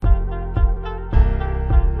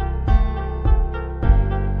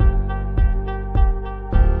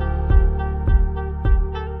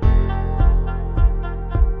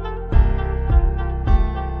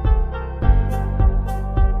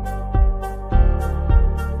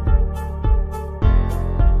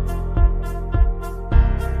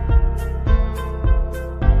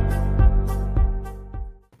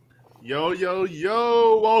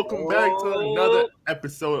Yo. Welcome back to another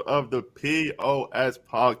episode of the POS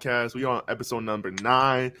podcast. We on episode number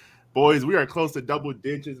 9. Boys, we are close to double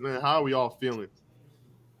digits, man. How are we all feeling?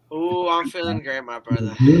 Oh, I'm feeling great, my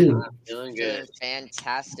brother. I'm feeling good.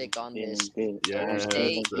 Fantastic on this Yes,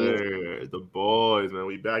 Thursday. sir. The boys, man.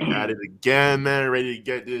 We back at it again, man. Ready to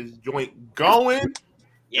get this joint going.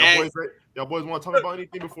 Yes. Y'all boys want to talk about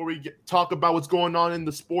anything before we talk about what's going on in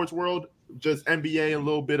the sports world? Just NBA and a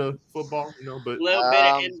little bit of football, but a little bit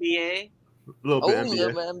of NBA. A little bit NBA.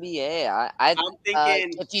 Little bit NBA. I'm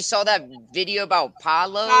thinking. If you saw that video about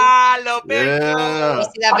Paulo, Yeah. you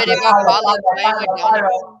see that video about Paulo playing with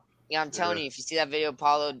Donovan? Yeah, I'm telling you, if you see that video of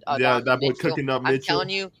Paulo, that boy Mitchell, cooking up I'm Mitchell. telling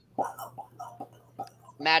you,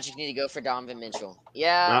 Magic need to go for Donovan Mitchell.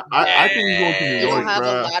 Yeah, I think he's going to New we York, don't have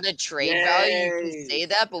bro. a lot of trade value. You can say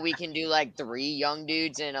that, but we can do like 3 young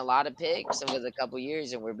dudes and a lot of picks with a couple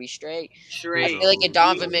years, and we'll be straight. I feel like if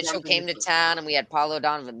Donovan Mitchell came to town and we had Paulo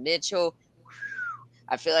Donovan Mitchell,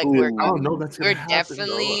 I feel like we're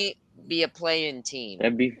definitely be a playing team.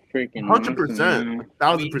 That'd be freaking 100%,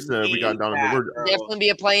 1,000%. We got Donovan. We're definitely be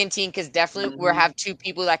a playing team because definitely we'll have 2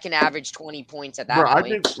 people that can average 20 points at that point. I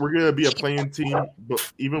think we're gonna be a playing team,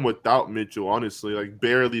 but even without Mitchell, honestly, like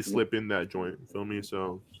barely slip in that joint. Feel me?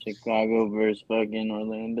 So Chicago versus fucking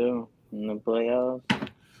Orlando in the playoffs.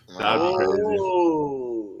 That'd be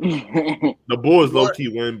crazy. The Bulls low key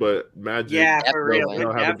win, but Magic, for real,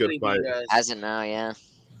 they'll have a good fight. As of now,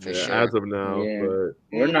 for sure. As of now, but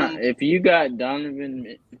we're not. If you got Donovan,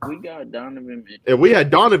 if we got Donovan, if we had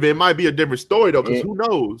Donovan, it might be a different story though. Because who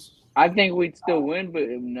knows? I think we'd still win, but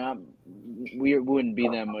if not, we wouldn't be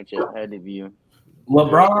that much ahead of you.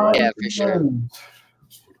 LeBron, for sure.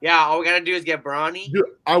 Yeah, all we gotta do is get Bronny. Dude,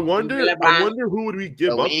 I wonder who would we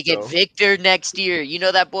give up. We need to get Victor next year. You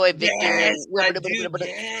know that boy Victor,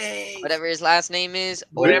 whatever his last name is.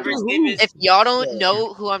 Whatever his name is. If y'all don't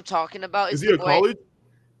know who I'm talking about, is he a college?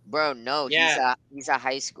 Bro, no, he's a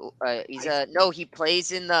high school. He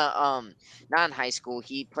plays in the not in high school.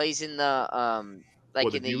 He plays in the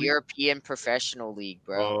in the European Professional League,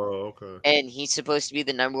 bro. Oh, okay. And he's supposed to be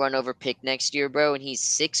the number 1 over pick next year, bro. And he's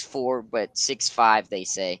 6'4", but 6'5", they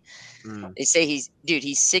say. They say he's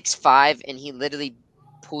 6'5", and he literally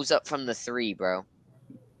pulls up from the 3, bro.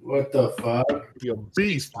 What the fuck? He's a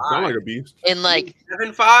beast. Sound like a beast. And like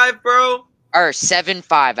 7'5", bro. Or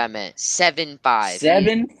 7'5", I meant 7'5".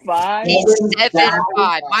 7'5"? He's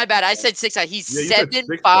 7'5". My bad, I said 6'5". He's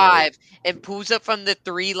 7'5" and pulls up from the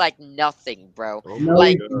 3 like nothing, bro.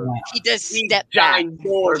 He does step back.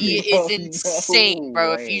 He is insane,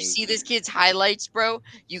 bro. If you see this kid's highlights, bro,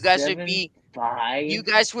 you guys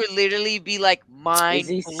would literally be like mind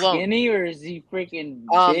blown. Is he skinny or is he freaking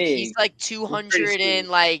big? He's like 200 and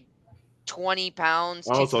like 20 pounds.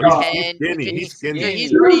 Oh, so he's skinny.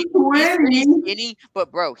 He's pretty skinny,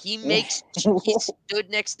 but bro, he stood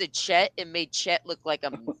next to Chet and made Chet look like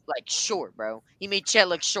short, bro. He made Chet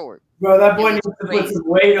look short. Bro, that boy needs to put some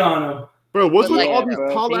weight on him. Bro, what's with all these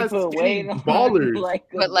tall ass ballers?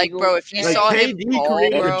 Bro, if you saw him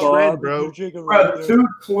created a trend, bro. Bro,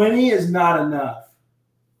 220 is not enough.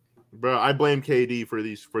 Bro, I blame KD for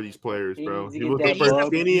these players, bro. He looking for a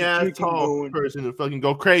skinny ass tall person to fucking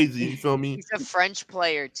go crazy. You feel me? He's a French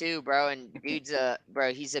player too, bro, and dude's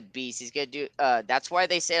he's a beast. He's gonna do. That's why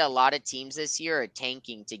they said a lot of teams this year are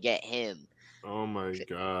tanking to get him. Oh my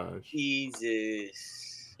gosh,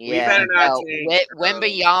 Jesus. Yeah,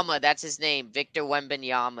 Wembanyama, that's his name, Victor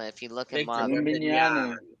Wembanyama. If you look him up,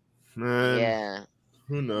 Wembanyama. Man, yeah.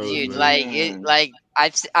 Who knows, dude? Man.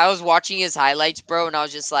 I was watching his highlights, bro, and I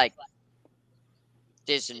was just like,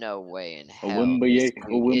 "There's no way in hell." Wait,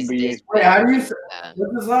 how do you say?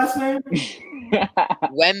 What's his last name?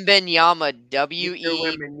 Wembanyama,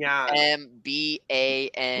 Wembanyama.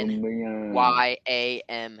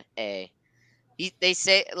 They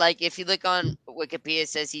say, like, if you look on Wikipedia, it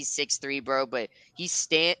says he's 6'3", bro, but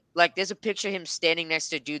there's a picture of him standing next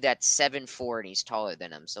to a dude that's 7'4", and he's taller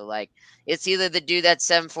than him. So, like, it's either the dude that's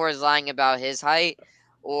 7'4" is lying about his height,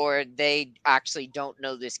 or they actually don't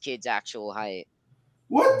know this kid's actual height.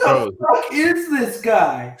 What the fuck is this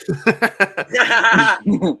guy?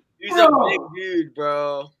 He's a big dude,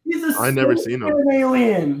 bro. I never seen him.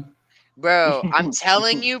 Alien. Bro, I'm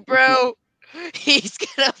telling you, bro. He's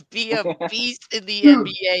gonna be a beast in the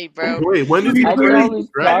NBA, bro. Wait, when is he declaring? He's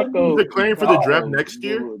declaring for the draft next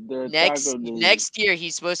year? Next year,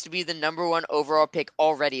 he's supposed to be the number 1 overall pick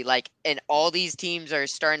already. Like, and all these teams are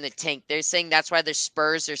starting to tank. They're saying that's why the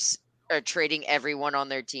Spurs are trading everyone on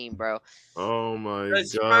their team, bro. Oh my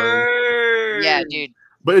god. Yeah, dude.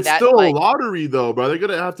 But it's still a lottery, though, bro. They're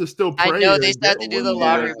gonna have to still pray. I know they still have to do the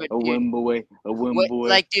lottery, but a win boy.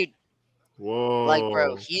 Like, dude. Whoa. Like,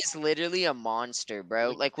 bro, he's literally a monster, bro.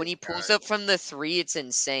 Like when he pulls up from the 3, it's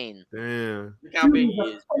insane. Damn. Look how big He's he a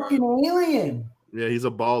is, bro. fucking alien. Yeah, he's a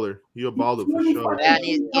baller. He a baller for really sure. fucking- Yeah,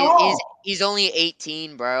 and No. he's only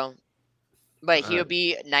 18, bro. But he'll Alright.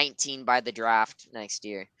 be 19 by the draft next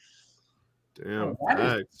year. Damn. That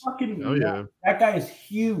is Facts. fucking. Oh yeah. That guy is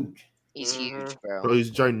huge. He's huge, Bro, bro.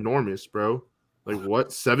 he's ginormous, bro. Like what?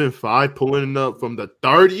 7'5", pulling it up from the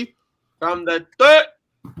 30. From the third.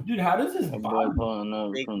 Dude, how does this That boy body? pulling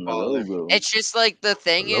up Big from the baller. logo. It's just like the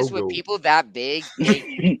thing is with Logo. people that big,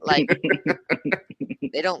 like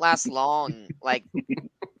they don't last long. Like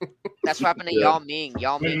that's what happened to Yeah. Yao Ming.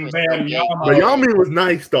 Yao Ming was so Man, big. Yao But Yao Ming was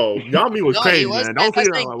nice though. Yao Ming was No, crazy, he was. man. Man, Don't say I'm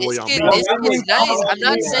that saying about this Yao kid, Ming. this Yao kid's Ming's nice. I'm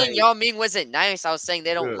not nice. saying Yao Ming wasn't nice. I was saying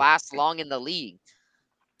they don't Yeah. last long in the league.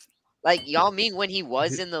 Like Yao Ming, when he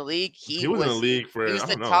was in the league, He was in the league for he was I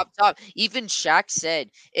the don't know. top. Even Shaq said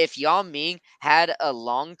if Yao Ming had a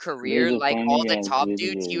long career There's a like funny all the ass top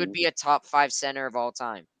dudes, he would video. be a top 5 center of all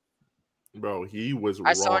time. Bro, he was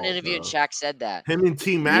I saw an raw, interview and bro. Shaq said that. Him and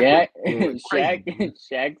T Mac. Yeah, were going Shaq. crazy.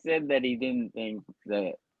 Shaq said that he didn't think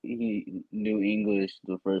that he knew English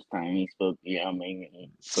the first time he spoke to Yao Ming,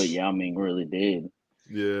 but Yao Ming really did.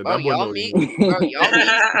 Yeah, Bro, that boy Yao know Ming, English. bro, Yao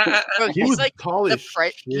Ming, bro, He he's was like tall as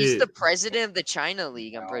he's the shit. president of the China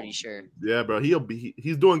League. I'm pretty sure. Yeah, bro.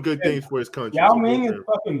 He's doing good things for his country. Yao so good Ming for is him.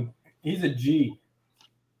 fucking. He's a G.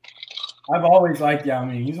 I've always liked Yao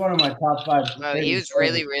Ming. He's one of my top 5. Bro, he was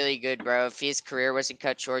really, really good, bro. If his career wasn't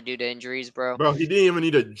cut short due to injuries, bro. Bro, he didn't even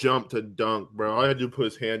need to jump to dunk, bro. All he had to do was put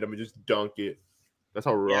his hand up and just dunk it. That's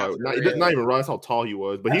how raw. Yeah, for not real. even raw. That's how tall he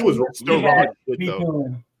was. But he That's was what still he raw had as shit, Be though.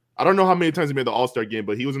 doing. I don't know how many times he made the All-Star game,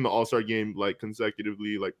 but he was in the All-Star game like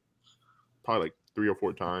consecutively, like probably like 3 or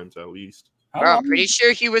 4 times at least. How Bro, I'm long- pretty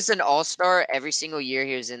sure he was an all-star every single year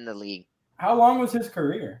he was in the league. How long was his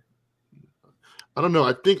career? I don't know.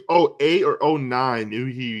 I think 08 or 09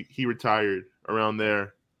 he retired around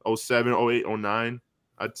there. 07, 08, 09,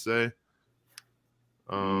 I'd say.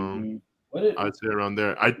 Mhm. What did, I'd say around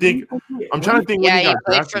there. I think I'm what trying to did- think Yeah, when he he got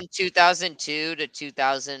played drafted. from 2002 to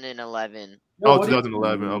 2011. no, Oh, what do you-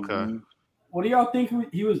 2011. Okay. Mhm. What do y'all think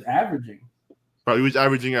he was averaging? Bro, he was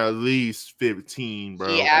averaging at least 15, bro.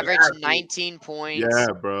 He averaged Yeah, 19 points. Yeah,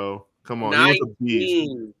 bro. Come on. He was a beast.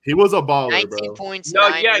 19. He was a baller, 19 bro. points, No,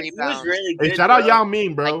 9 yeah, he was rebounds. really good. Hey, shout out bro. Yao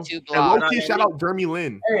Ming, bro. Like 2 And blocks. low-key, shout out Jeremy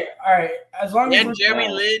Lin. Hey, all right. As long as And we're, Jeremy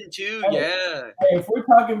Yeah. Lin too. Hey. Yeah. hey, if we're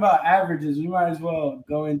talking about averages, we might as well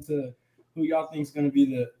go into who y'all think is going to be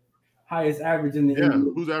the highest average in the Yeah,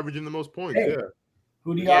 NBA. who's averaging the most points? Hey. Yeah.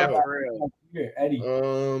 Who do Yeah, y'all got for real. here, Eddie?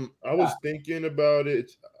 I was thinking about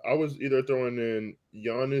it. I was either throwing in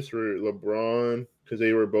Giannis or LeBron because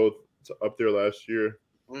they were both up there last year.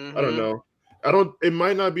 Mhm. I don't know. It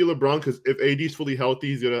might not be LeBron because if AD's fully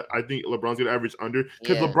healthy, I think LeBron's gonna average under.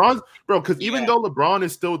 Because Yeah. LeBron's, bro. Because even Yeah. though LeBron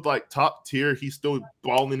is still like top tier, he's still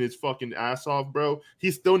balling his fucking ass off, bro.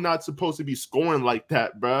 He's still not supposed to be scoring like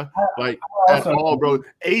that, bro. Like at Also, all, bro.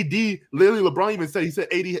 AD, literally, LeBron even said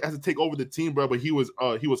AD has to take over the team, bro. But he was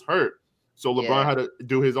hurt, so LeBron Yeah. had to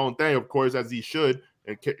do his own thing, of course, as he should.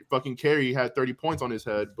 And fucking Kerry had 30 points on his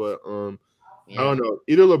head, but I Yeah. don't know.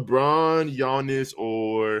 Either LeBron, Giannis,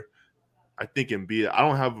 or I think Embiid. I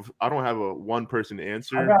don't have a one person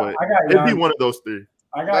answer, but I got it'd be Giannis. one of those 3.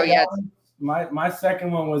 I Bro, got yeah. Giannis. My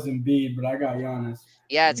second one was Embiid, but I got Giannis.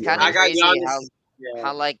 Yeah, it's Yeah. kind I of got crazy Giannis. Yeah.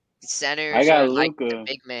 how like centers I got are like the Luka.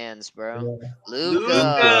 big mans, bro. Yeah. Luka.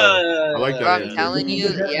 I like that Bro, I'm answer. telling you,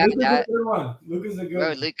 Luka's a yeah, good- that Luka's a good one. Luka's a good bro,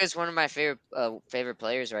 one. Luka's one of my favorite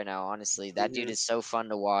players right now. Honestly, that dude is so fun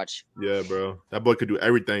to watch. Yeah, bro. That boy could do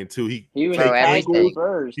everything too. He He was Bro, tied everything. for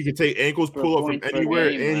first. can take ankles, for pull up from points per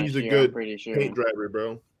anywhere, game and last he's a year, I'm good pretty sure. paint driver,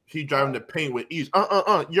 bro. He driving the paint with ease.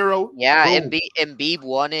 Euro. Yeah, Boom. Embiid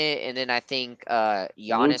won it, and then I think Giannis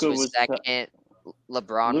Luka was was second.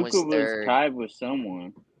 LeBron was Luka was third. tied with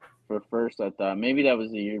someone for first. I thought maybe that was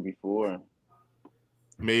the year before.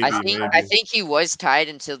 Maybe. I think he was tied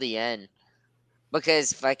until the end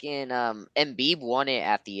because fucking Embiid won it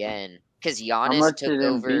at the end because How Giannis much took did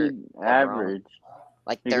over Embiid average?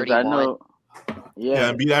 like Because 31. I know. Yeah,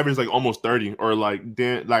 Yeah, Embiid averaged like almost 30, or like I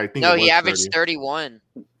think No, it was he averaged 30. 31.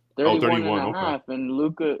 31 31, and a okay. half, and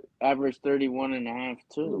Luka averaged 31 and a half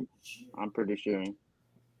too. I'm pretty sure.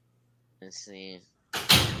 Let's see.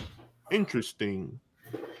 Interesting.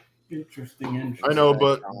 Interesting. I know,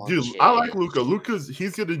 but Oh, dude, shit. I like Luka.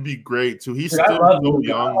 He's gonna be great too. He's Dude, I still love so Luka.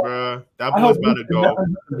 young, bro. That I boy's hope about to Luka go. never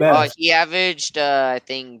the Oh, best. he averaged I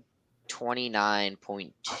think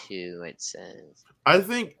 29.2. It says. I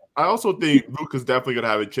think I also think Luka's definitely gonna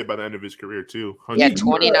have a chip by the end of his career too. Yeah, 100%.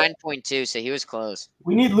 29.2, so he was close.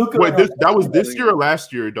 We need Luka. Wait, that was this year or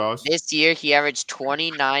last year, Doss? This year, he averaged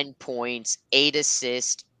 29 points, 8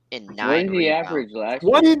 assists, and 9 What did he rebounds. average last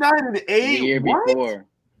year? 29 and The 8. year What? before.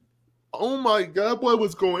 Oh my god, boy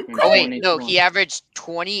was going Oh, Oh, wait, crazy. no, 2020. he averaged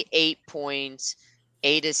 28 points,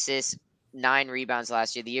 8 assists, 9 rebounds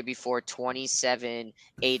last year. The year before, 27,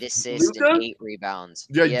 8 assists, Luka? and 8 rebounds.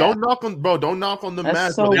 Yeah, don't knock on the That's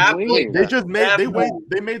math. so bro. That weird. They just made That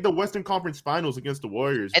they made the Western Conference Finals against the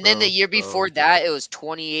Warriors. And then bro. the year So, before that, it was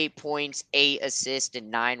 28 points, 8 assists,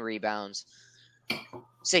 and 9 rebounds.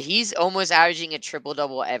 So he's almost averaging a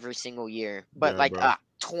triple-double every single year. But Yeah, like bro. a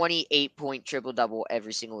 28-point triple-double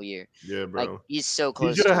every single year. yeah, Like, bro. he's so He's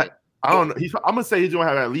close gonna to it. I don't know. I'm gonna say he's gonna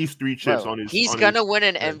have at least 3 chips Bro, on his. he's on going to his- win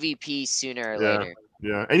an yeah. MVP sooner or Yeah. later.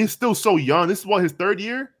 Yeah, and he's still so young. This is what, his 3rd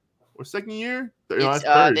year or 2nd year? No, It's, that's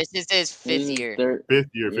 3rd. this is his 5th year. 5th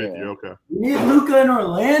year. Yeah. Okay. We need Luka in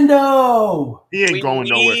Orlando. He ain't We going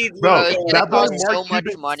nowhere, need bro. Bro, it's going to That boy cost Mark so much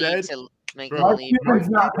Cuban money said, to make bro, the Mark league. Cuban's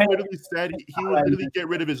not paying. literally said he would literally get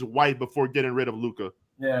rid of his wife before getting rid of Luka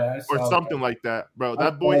Yeah, I or saw something that. like that, bro. I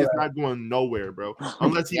That boy saw is that. not going nowhere, bro,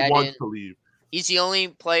 unless he Yeah, wants dude. to leave. He's the only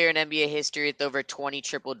player in NBA history with over 20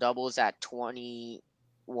 triple doubles at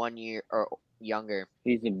 21 year or younger.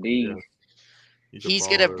 He's a beast. He's a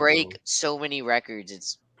gonna baller, break bro. so many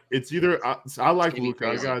records. It's Either I like gonna be Luka. I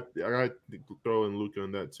crazy. got to throw in Luka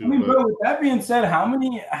in that I too. mean, But bro. With that being said, how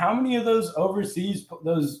many of those overseas,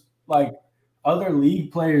 those like other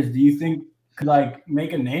league players, do you think could like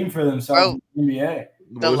make a name for themselves in the NBA?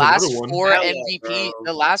 the there's last another one. 4 Hell yeah, MVP, bro.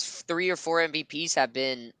 the last 3 or 4 MVPs have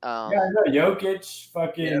been Yeah, I know Jokic,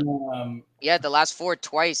 fucking, the last 4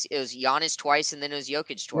 twice. It was Giannis twice and then it was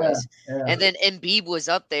Jokic twice. yeah. And then Embiid was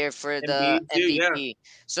up there for the Embiid too, yeah. MVP.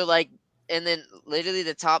 So like, and then literally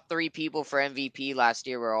the top 3 people for MVP last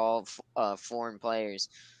year were all foreign players.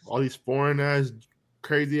 All these foreign ass,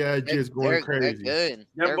 crazy ass J's going They're crazy. good. Them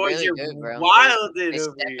They're boys really are good, bro. wild They're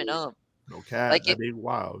over stepping here. up. No cat. Like That'd be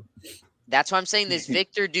wild. That's why I'm saying this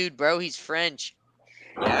Victor dude, bro. He's French.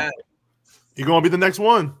 Yeah, He gonna be the next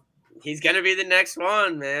one. he's gonna be the next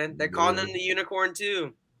one, man. They're calling him the unicorn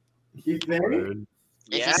too. You think? Man.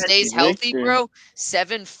 If Yeah, he stays dude. healthy, Victor. bro,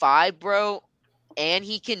 7'5", bro, and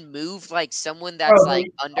he can move like someone that's Bro,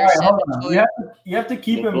 like under All right, 7 hold on. foot. You have to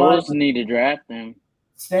keep The in mind Bulls need to draft him.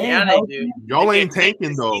 staying Yeah, they healthy, do. Y'all They ain't get tanked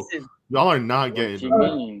tanking this though. season. Y'all are not What getting you them.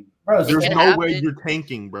 mean? bro. There's can no way happen. you're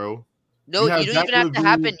tanking, bro. No, You have you don't Zach even have to LaVine,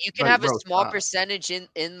 happen. You can like, have a bro, small stop. percentage in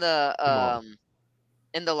Come on.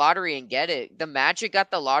 the lottery and get it. The Magic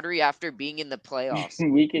got the lottery after being in the playoffs.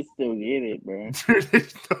 We can still get it, bro.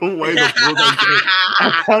 There's no way the Bulls are getting.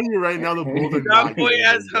 I'm telling you right now, the Bulls are That not boy getting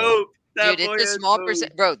has it, bro. hope. That Dude, boy it's a has small hope.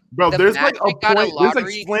 percent, bro. Bro, The there's like a Magic got a point. There's like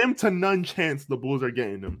lottery. slam to none chance the Bulls are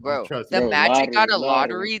getting them. Bro, Trust the me. Bro, Magic got a lottery.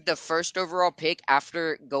 lottery, the first overall pick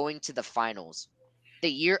after going to the finals. The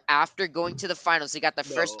year after going to the finals, they got the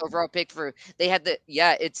first No. overall pick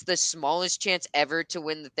it's the smallest chance ever to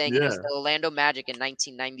win the thing. It was Yeah. the Orlando Magic in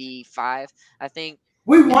 1995, I think.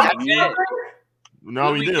 We won That's it. something. No,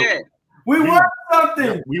 Who'd we we didn't. get? We We- won something.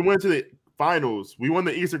 Yeah, we went to the finals. We won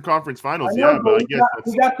the Eastern Conference I Finals. know, Yeah, but I we guess got,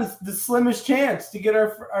 that's we got the slimmest chance to get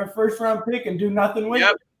our first round pick and do nothing with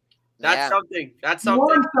Yep. it. That's Yeah, something. That's We something.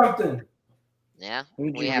 won something. yeah.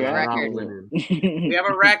 Who'd We you have a draft? record. We have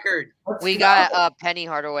a record. Let's We go. got Penny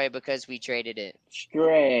Hardaway because we traded it.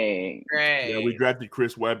 Stray. Stray. yeah. We drafted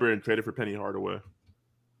Chris Webber and traded for Penny Hardaway.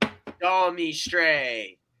 Call me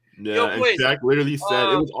Stray. Yeah, Yo, and boys, Shaq literally said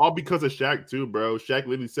it um, was all because of Shaq too, bro. Shaq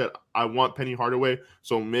literally said, "I want Penny Hardaway,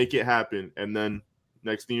 so make it happen." And then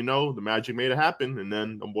next thing you know, the Magic made it happen, and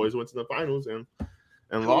then the boys went to the finals and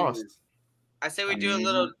Cool. lost. I say we I do a mean-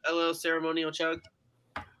 little ceremonial chug.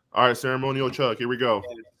 All right, ceremonial chug. Here we go.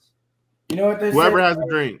 You know what they Whoever say? has a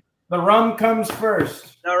drink. The rum comes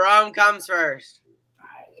first. The rum comes first.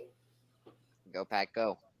 Go Pack,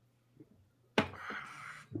 go.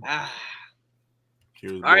 Ah.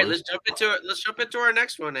 Cheers, All right, boys. let's jump into our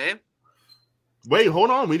next one, eh? Wait, hold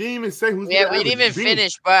on. We didn't even say who's. Yeah, gonna we have didn't it. even Bean.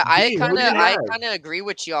 finish, but I Bean, who kind do of you I have? kind of agree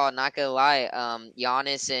with y'all. Not gonna lie,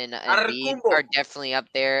 Giannis and Embiid Arcumbo. are definitely up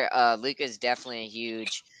there. Luka's definitely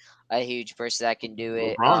a huge person that can do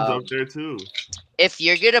it. LeBron's up there too. If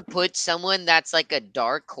you're gonna put someone that's like a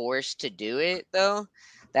dark horse to do it, though,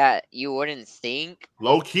 that you wouldn't think.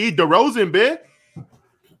 Low key, DeRozan, bit.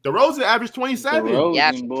 DeRozan averaged 27. DeRozan, Yeah,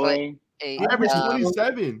 if you boy. He averaged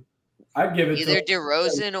 27. I'd give it either to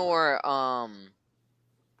DeRozan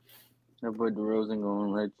That boy DeRozan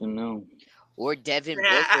gonna let you know. or Devin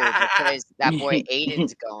Booker because that boy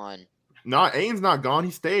Aiden's gone. Aiden's not gone.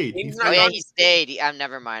 He stayed. Aiden's Oh not yeah, gone. he stayed. I'm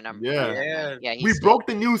never mind. Yeah. Yeah, he We stayed. broke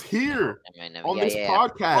the news here on Yeah, this yeah.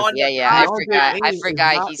 podcast. On- Yeah. DeAndre I Ayton is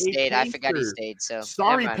forgot not he a stayed. I forgot he Pacer. stayed. So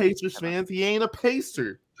Sorry, never mind. Pacers fans. He ain't a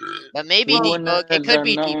Pacer. But maybe He D wouldn't Book. It have could done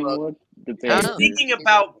be D nothing Book. with the I don't know. Pacers. Speaking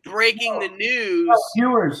about breaking the news,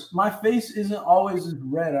 Viewers, my face isn't always as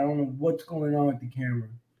red. I don't know what's going on with the camera.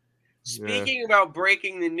 speaking about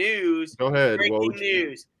breaking the news, Go ahead, breaking Woj.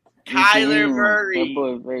 news. You Kyler seen Murray, that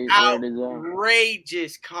boy face red as hell.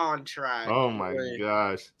 outrageous contract. Oh my boy.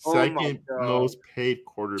 gosh. Oh my Second God. most paid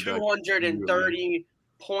quarterback.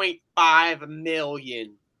 230.5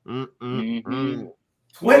 million. Mhm.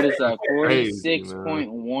 What is that? Crazy,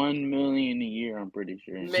 46.1 million a year, I'm pretty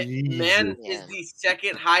sure. Man Yeah. is the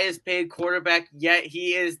second highest paid quarterback, yet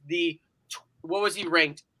he is what was he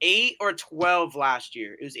ranked? 8 or 12 last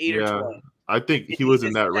year? It was 8 or Yeah. 12. I think he was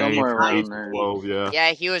in that range Somewhere from 8 around to there. 12, yeah.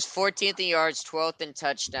 Yeah, he was 14th in yards, 12th in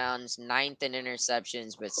touchdowns, 9th in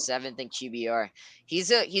interceptions, but 7th in QBR.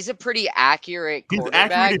 He's a pretty accurate He's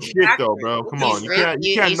quarterback. accurate as shit though, bro. Come on. You can't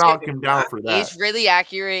he's knock him down for that. He's really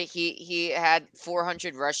accurate. He had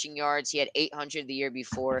 400 rushing yards. He had 800 the year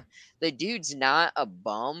before. The dude's not a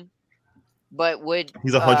bum, but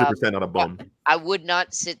He's 100% not a bum. I would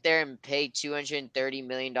not sit there and pay $230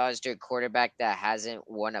 million to a quarterback that hasn't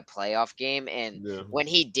won a playoff game. And Yeah. when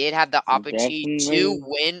he did have the opportunity to Definitely.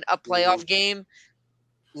 win a playoff game,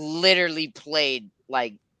 literally played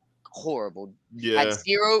like horrible. Yeah.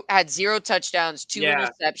 Had zero touchdowns, 2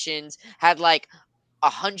 interceptions, had like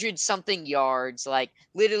 100-something yards, like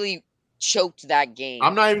literally choked that game.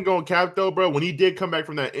 I'm not even going to cap though, bro. When he did come back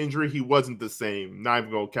from that injury, he wasn't the same. Not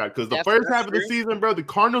even going to cap because the first half of the season, bro, the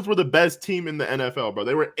Cardinals were the best team in the NFL, bro.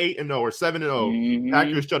 They were 8-0 or 7-0. Mhm.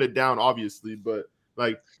 Packers shut it down, obviously, but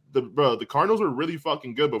like the Cardinals were really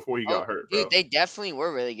fucking good before he got hurt, bro. Dude, they definitely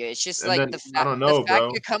were really good. It's just And like then, the fact I don't know, the fact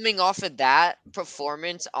bro. you're coming off of that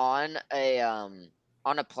performance on a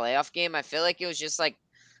playoff game. I feel like it was just like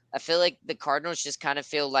I feel like the Cardinals just kind of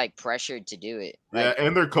feel like pressured to do it. Yeah,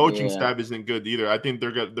 and their coaching Yeah. staff isn't good either. I think they're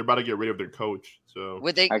about to get rid of their coach. So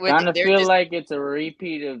Would they? I would kind of they're feel just- like it's a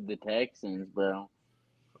repeat of the Texans, bro.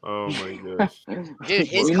 oh my gosh. Dude,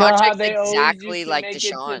 his You know how contract's they always exactly used to like make it to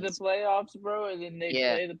the Deshaun's. playoffs, bro, and then they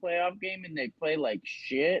Yeah. play the playoff game and they play like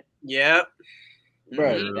shit, Yep.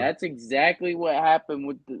 bro. Mhm. That's exactly what happened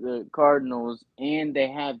with the Cardinals, and they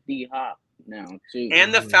have D Hop now too.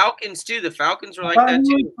 And the Falcons too. The Falcons were I like thought that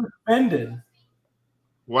he too. was suspended.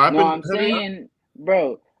 What No, happened? I'm saying,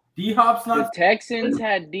 bro, D-Hop's the not. Texans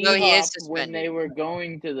had D No, he is Hop when they suspended. were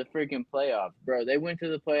going to the freaking playoffs, bro. They went to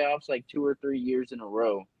the playoffs like 2 or 3 years in a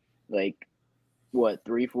row, like what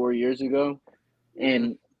 3-4 years ago,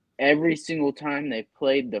 and every single time they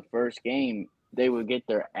played the first game, they would get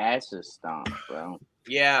their asses stomped, bro.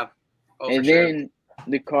 Yeah. Oh, And for sure. then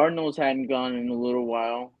the Cardinals hadn't gone in a little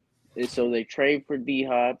while, and so they trade for D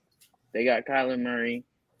Hop. They got Kyler Murray.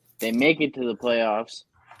 They make it to the playoffs,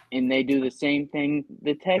 and they do the same thing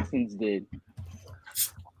the Texans did.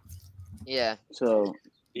 Yeah. So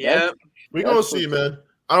Yeah. We're gonna That's see, what- man.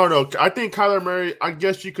 I don't know. I think Kyler Murray, I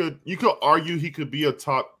guess you could argue he could be a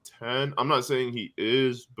top 10. I'm not saying he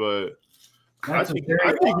is, but I That's a think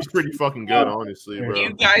very he's pretty fucking good, honestly, Do bro. Do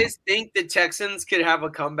you guys think the Texans could have a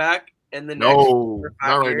comeback in the next No, 4 or 5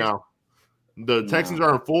 not right years? now. The No. Texans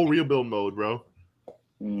are in full rebuild mode, bro.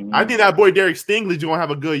 mhm. I think that boy Derek Stingley's gonna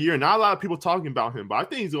have a good year. Not a lot of people talking about him, but I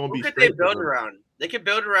think he's gonna Who be could they straight. build bro. around? They could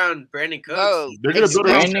build around Brandon Cooks. Bro, They're gonna build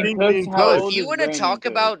around Brandon Stingley Cooks, and how Cook. If old you is want to Brandon talk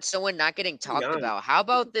Cooks? about someone not getting talked young. about, how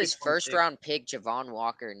about this Big one, first too. round pick, Javon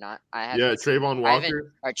Walker? Yeah, Trayvon I haven't-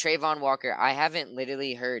 Walker. or Trayvon Walker. I haven't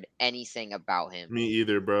literally heard anything about him. Me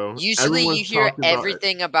either, bro. Usually, Everyone's you hear talking about it.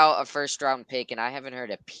 everything about a first round pick, and I haven't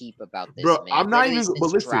heard a peep about this. Bro, man. I'm not Literally even- since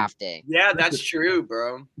but listen, draft day. Yeah, that's true,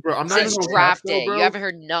 bro. Bro, I'm not even Since gonna draft cap though, day, bro. you haven't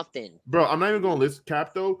heard nothing. Bro, I'm not even gonna list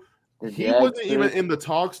cap though. The He Jags wasn't even pick. in the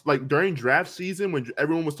talks like during draft season when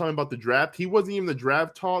everyone was talking about the draft. He wasn't even the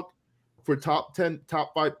draft talk for top 10,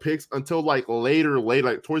 top 5 picks until like later,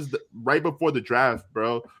 like towards the right before the draft,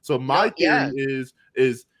 bro. So my theory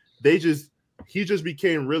is he just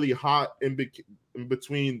became really hot in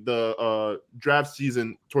between the draft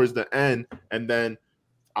season towards the end, and then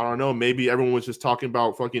I don't know, maybe everyone was just talking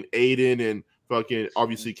about fucking Aiden and fucking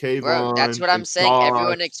obviously Kayvon. Bro, that's what I'm and saying. Sauce.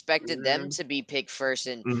 Everyone expected them to be picked first,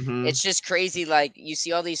 and Mhm. it's just crazy. Like you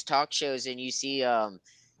see all these talk shows, and you see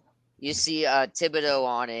Thibodeau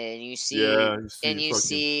on it, and you see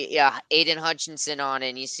Aiden Hutchinson on it,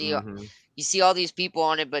 and you see Mhm. you see all these people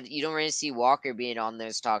on it, but you don't really see Walker being on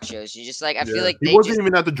those talk shows. You just like I feel Yeah. like he they wasn't just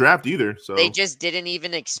even at the draft either. So they just didn't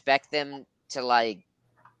even expect them to like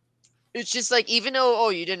It's just like even though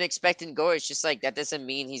you didn't expect him to go, it's just like that doesn't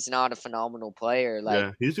mean he's not a phenomenal player. Like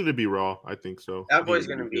Yeah, he's gonna be raw. I think so. That I think boy's he's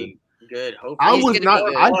gonna good. be good. Hopefully. I He's was gonna not.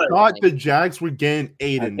 be good. I What? thought the Jags were getting I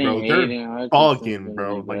Aiden, think bro. They're Aiden Hutchinson's bugging, gonna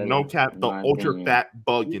bro. be Like better, no cap, in the my ultra opinion. fat You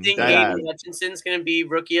bugging. think That ass. Aiden Hutchinson's gonna be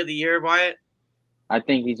rookie of the year, Wyatt? I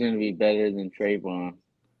think he's gonna be better than Trayvon,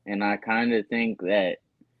 and I kind of think that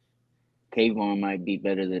Kayvon might be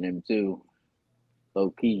better than him too, low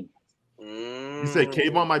key. You say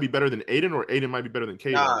Kayvon might be better than Aiden, or Aiden might be better than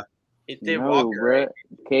Kayvon? Nah, it did No, Walker. bro. Right?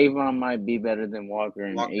 Kayvon might be better than Walker,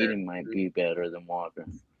 and Walker. Aiden might be better than Walker.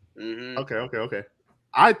 Mm-hmm. Okay.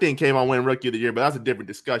 I think Kayvon win rookie of the year, but that's a different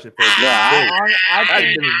discussion for a Yeah, different day. I That's a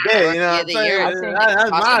think different day. You know what I'm Rookie of the year, saying? I think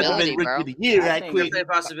That's my possibility, win rookie bro. of the year. I Right think quick. Definitely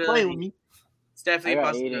a Stop playing with possibility. me. It's definitely I a got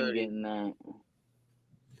Aiden possibility. getting that.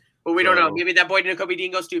 But we don't know. So- Maybe that boy Kobe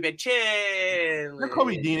Dean goes stupid. Chill.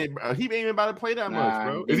 Kobe Dean, he ain't even about to play that much, Nah,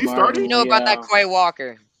 bro. Is he DeMarvin starting? you know about that Leal. Quay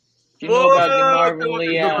Walker. You know about Whoa, DeMarvin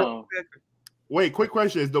Leal. Wait, quick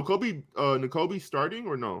question: is Nakobe starting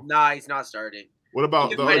or no? Nah, he's not starting. What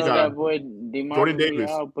about You the You other know guy? that boy Jordan DeMarvin Davis.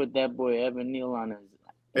 Leal put that boy Evan Neal on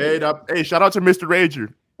Hey, shout out to Mr.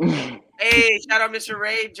 Rager. his. Hey, shout out Mr.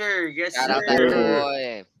 Rager. Yes, Shout out sir. that sir.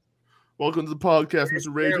 boy. Welcome to the podcast, Yes, Mr. sir.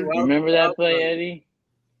 Rager. Welcome, Remember that play, welcome. Eddie?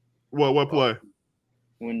 What play?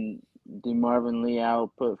 When DeMarvin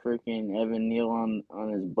Leal put freaking Evan Neal on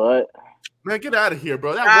his butt. Man, get out of here,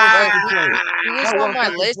 bro. That Ah, one fucking play. He was That on one my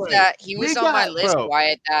fucking list play. that he was We on my got, list, bro.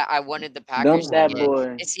 Wyatt, that I wanted the Packers Dump that to get.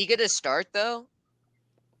 boy. Is he gonna start though?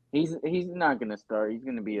 He's not gonna start. He's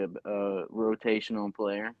gonna be a rotational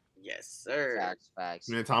player. Yes, sir. Facts.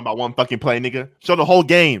 You ain't talking about one fucking play, nigga. Show the whole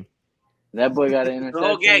game. That boy got an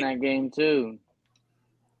whole interception game. that game too.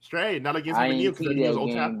 Straight. Not against I Evan Neal ain't because see Evan Neal's that old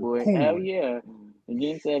game, tackle. boy. Cool. Hell yeah.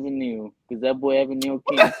 Against Evan Neal. Because that boy Evan Neal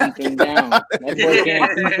can't keep him down. That boy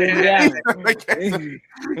can't keep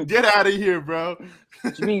him down. Get out of here, bro.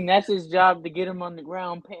 What you mean? That's his job, to get him on the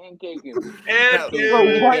ground, pancake him. Yeah, Bro,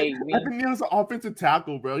 dude. what? Pancake me. Evan Neal's an offensive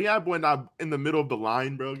tackle, bro. He had one in the middle of the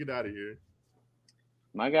line, bro. Get out of here.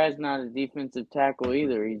 My guy's not a defensive tackle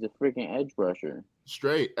either. He's a freaking edge rusher.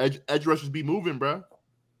 Straight. Edge rushers be moving, bro.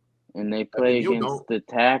 And they play Evan Neal against don't. the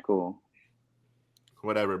tackle.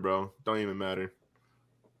 Whatever, bro. Don't even matter.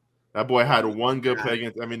 That boy had one good play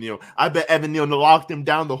against Evan Neal. I bet Evan Neal locked him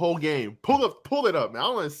down the whole game. Pull it up, man. I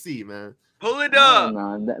want to see, man. Pull it I up.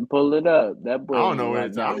 don't know. Pull it up. That boy I don't ain't know what like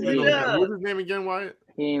it's. I that don't even know either. what's his name again, Wyatt?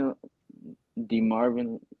 He ain't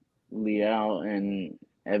DeMarvin Leal and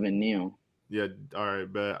Evan Neal. Yeah, all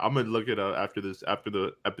right, but I'm gonna look it up after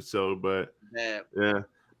the episode. But Yeah. yeah,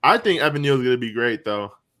 I think Evan Neal's gonna be great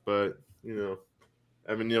though. But you know,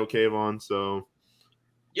 Evan Neal cave on. So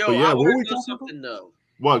Yo, But yeah, I what were want we to know talking something though.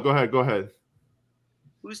 what? Go ahead.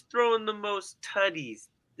 Who's throwing the most tutties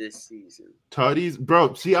this season? Tutties,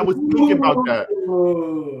 bro. See, I was thinking about that.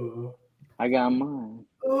 Ooh. I got mine.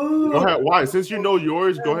 Ooh. Go ahead. Why? Since you know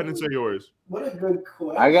yours, go ahead and say yours. What a good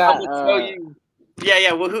question. I I'm got gonna tell you.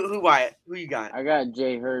 Yeah. Well, who Wyatt? Who you got? I got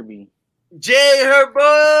Jay Herbie. Jay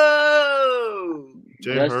Herbo.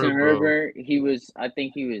 Jay Justin Herbo. Herbert. I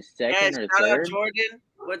think he was Yeah, second or shout out third. Jordan.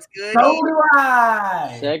 What's good? So do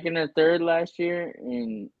I. Second or third last year,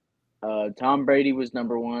 and Tom Brady was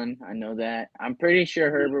number one. I know that. I'm pretty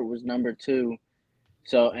sure Herbert was number two.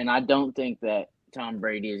 So, and I don't think that Tom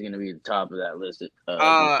Brady is going to be at the top of that list this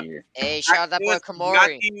year. Hey, shout out that boy It was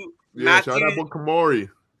Kamori. Yeah, shout out to Kamori.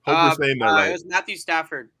 Hope you're saying that It right. was Matthew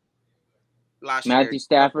Stafford last Matthew year.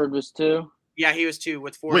 Stafford was two. Yeah, he was 2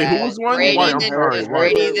 with 4. Wait, who Yeah, was one? Brady, Why, I'm then, sorry. it was Why?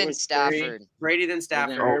 Brady Herbert then was Stafford. Brady then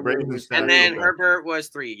Stafford. And then Oh, Brady Herbert than was Stafford. And then okay. Herbert was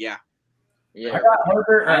 3. Yeah. Yeah, I got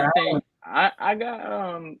Herbert. I think I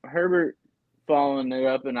got Herbert following it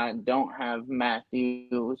up, and I don't have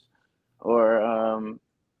Matthews or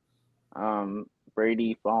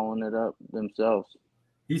Brady following it up themselves.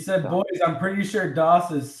 He said, "Boys, I'm pretty sure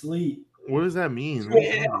Doss is asleep." What does that mean?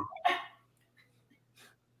 Yeah.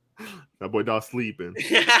 That boy dog sleeping.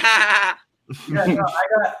 Yeah, no,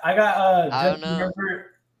 I got I don't Justin know. Herbert,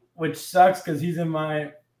 which sucks because he's in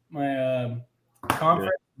my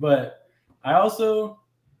conference. But I also,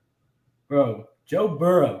 bro, Joe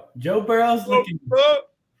Burrow. Joe Burrow's looking.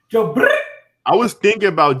 Joe Burrow. I was thinking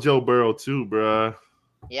about Joe Burrow too, bruh.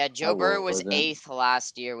 Yeah, Joe Burrow was wasn't. 8th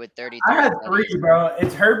last year with 33. I had tutties. 3, bro.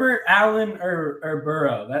 It's Herbert, Allen, or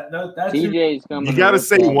Burrow. That's your, TJ's coming. You to gotta rip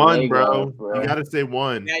say that one, leg bro. off, bro. You gotta say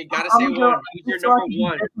one. Yeah, you gotta I'm say gonna one. go- Who's your so I number can be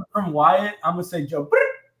 1? different from Wyatt, I'm gonna say Joe Burrow.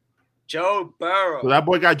 Joe Burrow. So that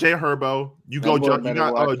boy got Jay Herbo. You That go, boy Joe. You better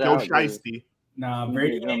got watch Joe out, dude. Shiesty. Nah, TJ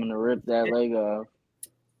Brady. coming to rip that leg off.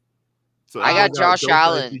 So I got Josh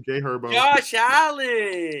Allen. J Herbo. Josh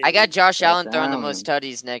Allen. I got Josh Allen Josh throwing the Allen. most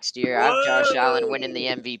tutties next year. I have Josh Allen winning the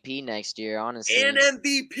Whoa. MVP next year, honestly. an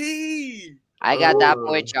MVP. I got that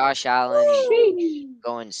boy Ugh. Josh Allen Sheesh.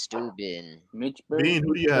 going stupid. Mitch Bean,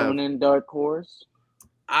 who do you have? coming in dark horse.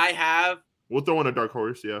 I have We'll throw in a dark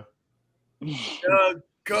horse, yeah. the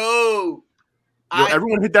GOAT. Yo,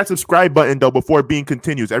 everyone hit that subscribe button though before Bean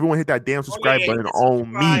continues. Everyone hit that damn subscribe yeah, button hit on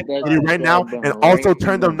me. subscribe button. Hit it right now, Subscribe and button also right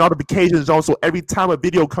turn the now. notifications on so every time a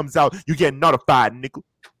video comes out, you get notified, nigga.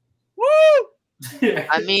 Woo! Yeah.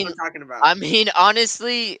 I That's mean, what I'm talking about.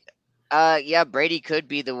 honestly, yeah, Brady could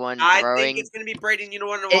be the one I throwing think it's gonna be Brady. And you know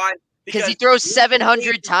what? It- Why? because he throws he's 700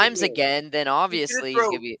 gonna times throw- again. Then obviously he's throw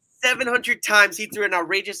gonna be. 700 times. He threw an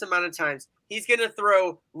outrageous amount of times. He's gonna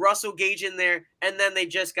throw Russell Gage in there, and then they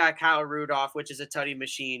just got Kyle Rudolph, which is a tutty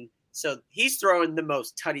machine. So he's throwing the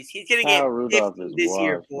most tutties. He's gonna Kyle get Rudolph 50 is this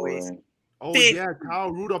year, washed, boys. boy. Oh Big. yeah,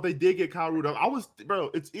 Kyle Rudolph. They did get Kyle Rudolph.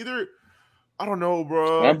 It's either I don't know,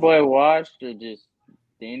 bro. That boy washed or just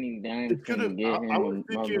Danny Dimes It could've- couldn't get him I was a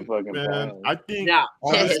thinking, motherfucking man. pass. I think Nah,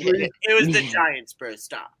 honestly, it was the Giants, bro.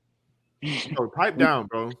 Stop. yo, pipe down,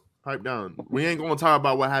 bro. Pipe down. We ain't gonna talk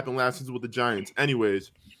about what happened last season with the Giants.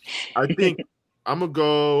 Anyways, I think I'm gonna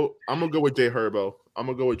go with J Herbo. I'm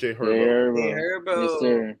gonna go with J Herbo. Hey, Herbo. Herbo. Yes,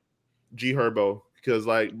 sir. G Herbo. Because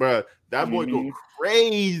like, bro, that boy go Mhm.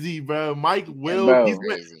 crazy, bro. Mike Will, bro. he's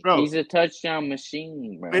Crazy. bro. He's a touchdown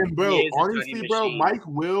machine, bro. And bro, He is a honestly, funny bro, machine. Mike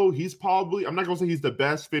Will, he's probably, I'm not gonna say he's the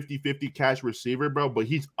best 50-50 catch receiver, bro, but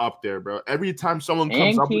he's up there, bro. Every time someone comes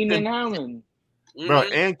And up with Keenan him, Allen. bro,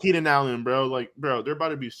 Mhm. and Keenan Allen, bro, like, bro, they're about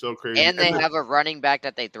to be so crazy. And they then have a running back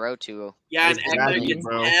that they throw to. Yeah, and Exactly, Eckler gets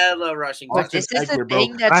bro. hella rushing Austin This is the Eckler, bro.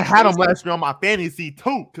 thing that's And I had him crazy. last year on my fantasy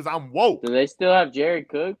too, because I'm woke. Do they still have Jared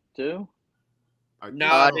Cook too?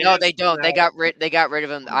 No, No, they don't. They got rid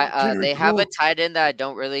of him. Jared They have a Cook. tight end that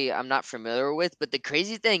I'm not familiar with. But the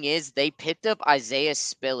crazy thing is, they picked up Isaiah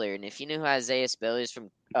Spiller, and if you know who Isaiah Spiller is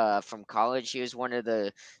from college, he was one of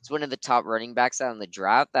the top running backs out in the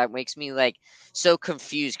draft. That makes me like so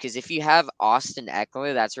confused because if you have Austin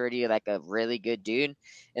Eckler, that's already like a really good dude,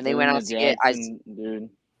 and they went Even out the to get Jackson dude.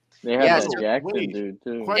 They have Yeah, that so- Jackson wait, dude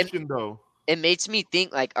too. Question though. It makes me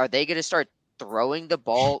think like, are they gonna start throwing the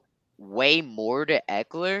ball way more to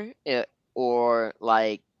Eckler, or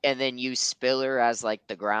like, and then use Spiller as like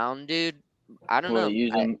the ground dude? I don't know.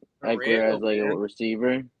 Using For Eckler real, as like man. a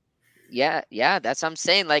receiver. Yeah, that's what I'm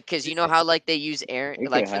saying. Like, cause you know how like they use Aaron, It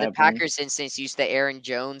like could for the happen. Packers instance, use the Aaron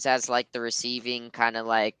Jones as like the receiving kind of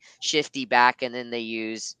like shifty back, and then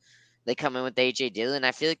they come in with AJ Dillon.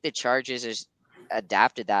 I feel like the Chargers has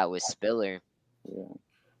adapted that with Spiller. Yeah.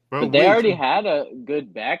 Bro, But they wait, already so- had a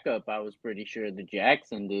good backup, I was pretty sure. The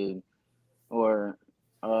Jackson dude. Or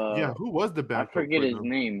yeah, who was the I backup? forget for his them?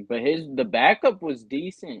 name, but the backup was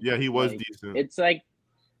decent. Yeah, he was Like, decent.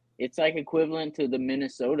 It's like equivalent to the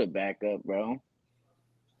Minnesota backup, bro.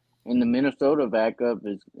 And the Minnesota backup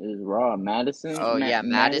is raw. Madison. Oh yeah,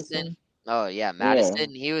 Madison. Oh yeah,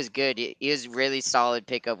 Madison. He was good. He was really solid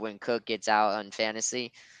pickup when Cook gets out on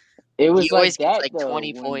fantasy. It was He always like gets, that like, though.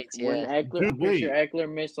 20 when, points, When yeah. Eckler, Dude, I'm pretty sure wait.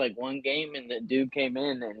 Eckler missed like one game, and the dude came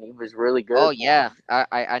in and he was really good. Oh for yeah, him.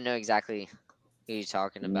 I know exactly who you're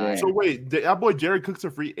talking about. Yeah. So wait, that boy Jared Cook's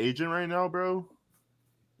a free agent right now, bro?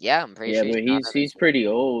 Yeah, I'm pretty Yeah, sure. but not he's pretty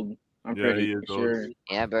old. I'm Yeah, he pretty is old. sure.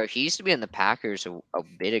 Yeah, bro. He used to be in the Packers a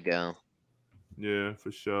bit ago. Yeah,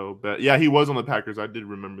 for sure. But yeah, he was on the Packers. I did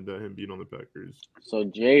remember that him being on the Packers. So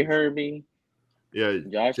Jay Herbie, Yeah,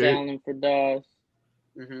 Josh Jay- Allen for Doss,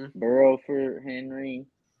 Mm-hmm. Burrow for Henry.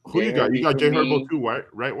 who you Jay got? You Herbie got for Jay me. Herbo too,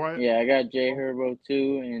 right, Wyatt? Yeah, I got Jay Herbo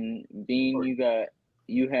too, and Bean.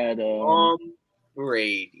 You had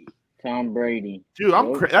Brady. Tom Brady. Dude,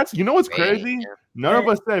 I'm Nope. that's you know what's Brady, crazy? yeah. None of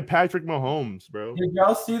us said Patrick Mahomes, bro. Did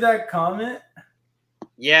y'all see that comment?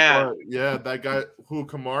 Yeah. But, yeah, that guy who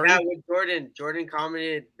Kamari. Yeah, with Jordan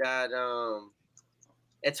commented that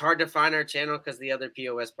it's hard to find our channel because the other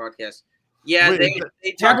POS podcast. Yeah, Wait, they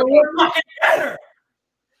Yeah, talk but about we're fucking better.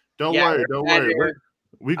 Don't yeah, worry, we're don't worry. better.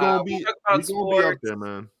 We gonna We'll be talk about we gonna be up sports. there,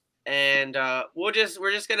 man. and we're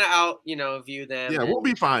just gonna view them. Yeah, and- we'll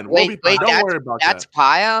be fine. We'll be Wait, fine. Don't worry about That's that.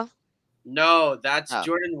 Paya? No, that's Oh.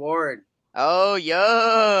 Jordan Ward. Oh yo.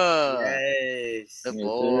 Yes, The Yes,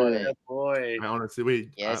 boy. sir. the boy. I honestly wait.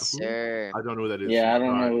 Yes, who? sir. I don't know who that is. Yeah, I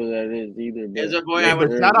don't Sorry. know who that is either. But There's a boy Hey, I but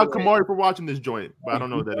went shout to out school Kamari for watching this joint, but I don't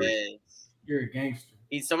know who that with. is. Yes. You're a gangster.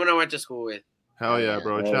 He's someone I went to school with. Hell yeah,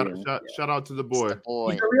 bro! Hell Shout, yeah. shout out to the It's boy. the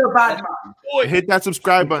boy. He's a real bad man. Hit that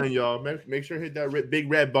subscribe button, y'all. Make sure to hit that big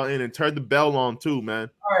red button and turn the bell on too, man.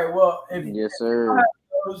 All right, well, if yes, sir.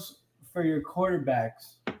 those for your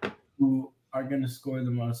quarterbacks who are going to score the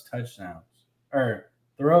most touchdowns or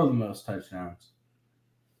throw the most touchdowns.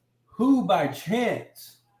 Who by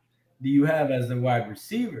chance do you have as the wide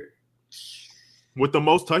receiver? With the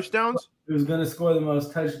most touchdowns? Who's going to score the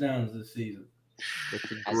most touchdowns this season?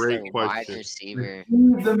 That's a As great their wide question. receiver.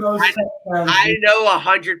 Who's the most touchdowns? I know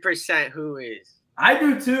 100% who is. I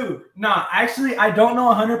do too. No, actually, I don't know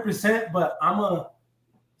 100%, but I'm going to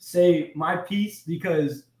say my piece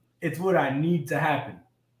because it's what I need to happen.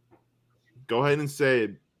 Go ahead and say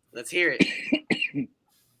it. Let's hear it.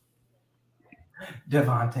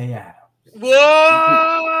 Devontae Adams.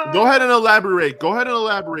 Whoa! Go ahead and elaborate. Go ahead and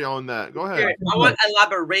elaborate on that. Go ahead. I want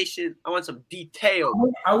elaboration. I want some detail.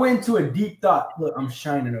 I went into a deep thought. Look, I'm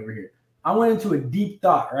shining over here. I went into a deep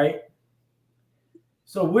thought, right?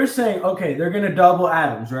 So we're saying, okay, they're going to double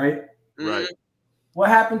Adams, right? Right. What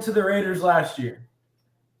happened to the Raiders last year?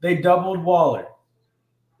 They doubled Waller,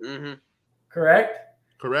 Mm-hmm. correct?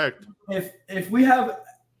 Correct. If we have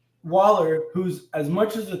Waller, who's as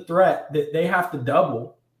much as a threat that they have to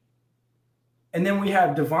double, and then we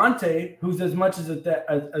have Devontae, who's as much as a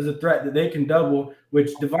threat that they can double,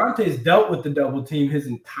 which Devontae's dealt with the double team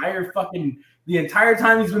the entire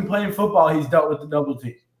time he's been playing football, he's dealt with the double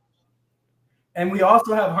team. And we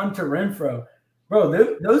also have Hunter Renfrow. Bro,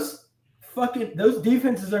 those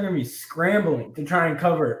defenses are going to be scrambling to try and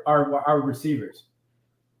cover our receivers.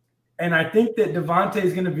 And I think that Devontae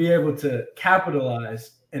is going to be able to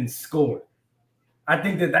capitalize and score. I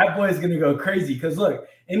think that boy is going to go crazy because, look,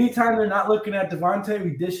 anytime they're not looking at Devontae,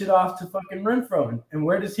 we dish it off to fucking Renfrow. And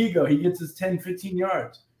where does he go? He gets his 10, 15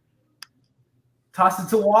 yards. Toss it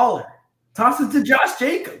to Waller. Toss it to Josh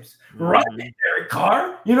Jacobs. Run it, Derek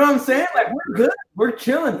Carr. You know what I'm saying? Like, we're good. We're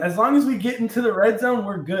chilling. As long as we get into the red zone,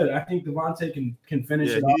 we're good. I think Devontae can finish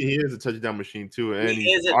it off. He is a touchdown machine, too. And He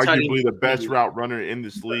he's is a arguably the best route runner in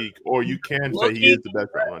this league. Or you can say he is the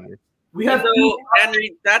best route runner. We have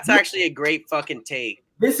Henry, that's actually a great fucking take.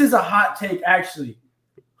 This is a hot take, actually.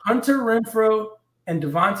 Hunter Renfrow and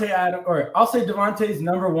Devontae Adams, or I'll say Devontae is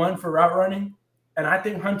number one for route running, and I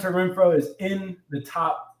think Hunter Renfrow is in the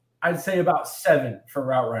top, I'd say about 7 for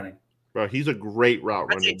route running. Bro, he's a great route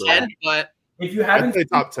I'd runner, say bro. 10, but If you haven't I'd say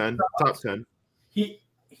top 10. Top 10.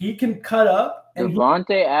 he can cut up and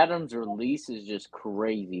Devontae Adams' release is just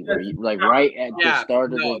crazy. Bro. Right at the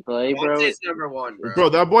start of the play, bro. Devontae's number one, bro. Bro,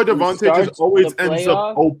 that boy Devontae starts just always the ends up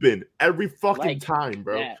playoff open every fucking like time,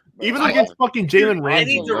 bro. that, bro. Even Like, against fucking Jalen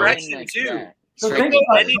Ramsey. any bro. direction, too. that. So He think can go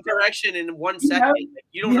about any it. direction in 1 You second. have-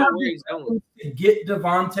 You don't we know have where the he's going. weapon to get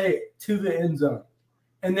Devontae to the end zone,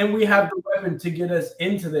 and then we have the weapon to get us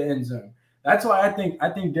into the end zone. That's why I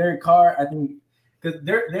think Derek Carr. I think because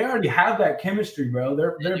they already have that chemistry, bro.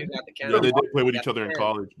 They're You got the Yeah, Kennedy. they did play with Yeah, each other in yeah.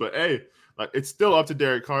 college. But hey, like it's still up to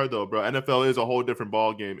Derek Carr though, bro. NFL is a whole different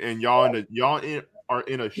ball game, and y'all are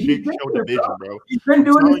in a shit show division, bro. He's been I'm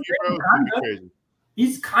doing telling his you, bro, thing. it's gonna be crazy.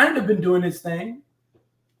 He's kind of been doing his thing.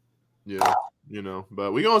 Yeah,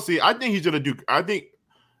 but we gonna see. I think he's gonna do. I think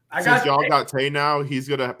since y'all got Tay now, he's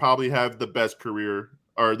gonna probably have the best career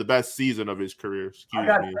or the best season of his career. Excuse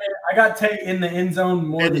me. I got Tay in the end zone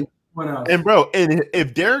more than anyone else. And bro, and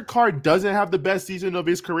if Derek Carr doesn't have the best season of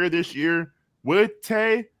his career this year with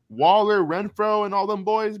Tay, Waller, Renfro, and all them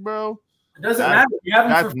boys, bro, it doesn't matter. We have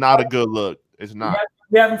him that's for not a good look. It's not.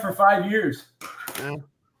 We have him for 5 years. Yeah.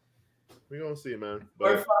 We're gonna see, man. Or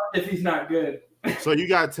But, 5 if he's not good. so you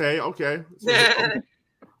got Tay, okay. So,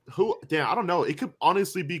 who? Damn, I don't know. It could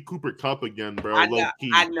honestly be Cooper Kupp again, bro. I Low key.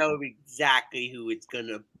 know exactly who it's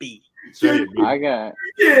gonna be. Say it, dude. I got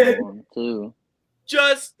Yeah. one too.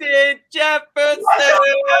 Justin Jefferson.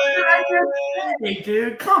 Hey,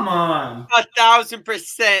 dude, come on.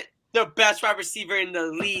 1,000% the best wide receiver in the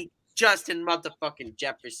league. Justin motherfucking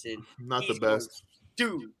Jefferson. Not the He's best.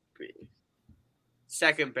 Dude.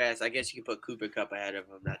 Second best. I guess you can put Cooper Kupp ahead of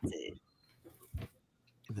him. That's it.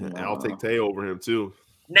 And I'll take Tay over him too.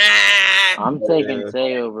 Nah. I'm taking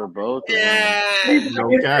Tay over both of them. Yeah.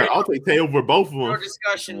 No cap. I'll take Tay over both of No them.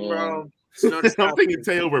 discussion, Yeah. bro. No I'm discussion. taking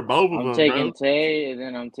Tay over both of I'm them, taking bro. Tay, and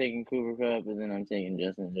then I'm taking Cooper Kupp, and then I'm taking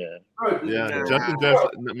Justin Jeff. Yeah, Nah. Justin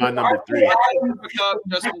Jefferson, my number 3. Cooper Kupp,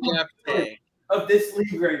 Justin Jefferson. Of this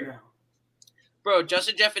league right now. Bro,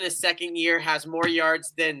 Justin Jeff in his second year has more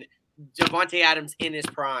yards than Devontae Adams in his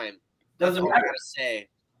prime. That's Doesn't all I matter. gotta say.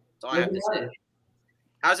 That's all I have to Doesn't say. matter.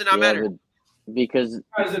 How does it not matter? but because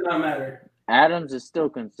How does it not matter? Adams is still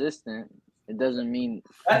consistent, it doesn't mean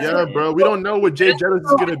That's Yeah, it. bro. We don't know what Jay Jettis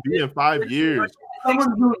is gonna be in 5 years.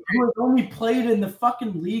 Someone who has only played in the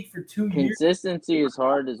fucking league for 2 years. consistency is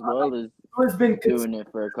hard as well as who has been doing it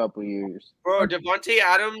for a couple years. Bro, Devontae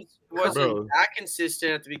Adams wasn't Bro. that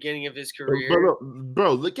consistent at the beginning of his Bro, career.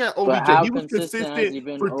 look at But OBJ. how He was consistent has he consistent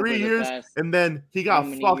been for over 3 the years, past? and then he How got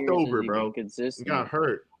many fucked years has over, he bro. been consistent? He got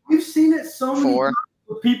hurt. We've seen it so many 4. times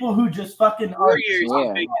with people who just fucking 4 are. years.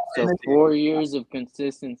 Yeah. Big So consistent. 4 years of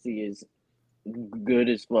consistency is good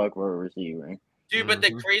as fuck for a receiver. Dude, but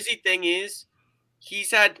the crazy thing is,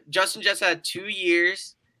 Justin just had 2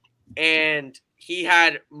 years, and he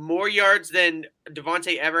had more yards than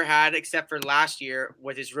Devontae ever had, except for last year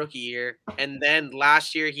with his rookie year. And then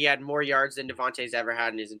last year he had more yards than Devontae's ever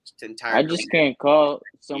had in his entire I career. just can't call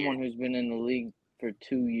someone who's been in the league for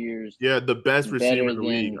 2 years Yeah, the best receiver in the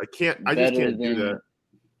league. I just better can't do than that.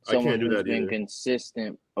 I someone can't do who's that been either.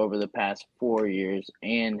 consistent over the past 4 years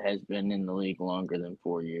and has been in the league longer than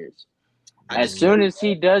 4 years. As soon as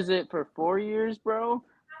he does it for 4 years, bro,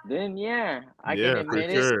 then yeah, I can Yeah, for admit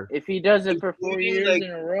it. sure. If he does it for 4 Including, years like,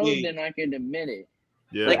 in a row, yeah. then I can admit it.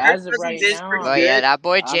 Yeah. Like, But Kirk as of Cousins right is now, pretty Oh yeah, good. that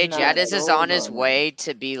boy I'm Jay not Jettis is sold on his on way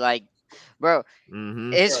to be like, bro.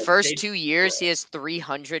 Mhm. His Bro, first Jay- 2 years, he has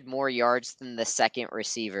 300 more yards than the second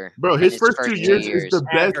receiver. Bro, in his first 2 2 years is the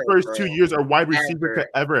best Ever, first bro. 2 years a wide receiver could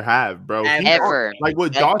ever have, bro. He's on, Ever. like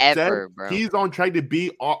what Josh said, Ever, bro. he's on track to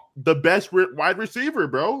be the best wide receiver,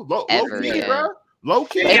 bro. Low Ever, key, yeah. bro. Low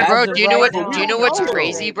key. Hey, As bro, of do you know right what? now, Do you know I'm what's not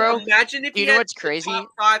crazy, sold. bro? Imagine if Do he you know had what's the crazy? top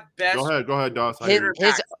 5 best. Go ahead, Doss. I hear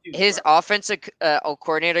His you. his offensive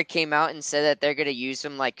coordinator came out and said that they're gonna use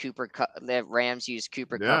him like Cooper Cup. The Rams used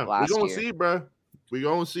Cooper Cup we last gonna year. see, bro. We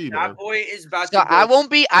gonna see, That man. boy is about So to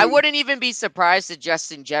go I wouldn't even be surprised if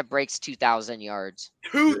Justin Jett breaks 2,000 yards.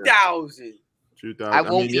 2,000. 2000. I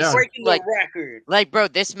won't mean, be yeah. Breaking like, the record. like, bro,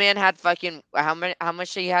 this man had fucking how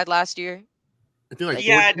much he had last year? I think like He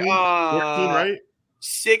had 14, 14, right?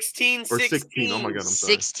 16. Or 16. Oh my god, I'm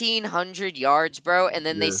sorry. 1,600 yards, bro. And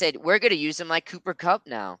then they Yeah. said we're gonna use him like Cooper Cup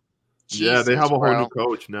now. Yeah, they Jesus, have a whole bro. new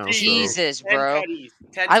coach now. So. Jesus, 10 bro. tutties.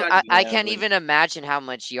 10 I tutties. can't even imagine how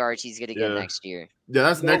much yards he's gonna get Yeah. next year. Yeah,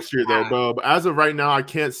 that's No next year though, cap. bro. But as of right now, I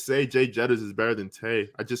can't say Jay Jettis is better than Tay.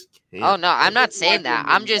 I just can't. Oh no, I'm not That's saying my that.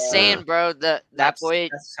 I'm just opinion, saying, bro, that boy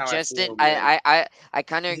That's how Justin. I feel, I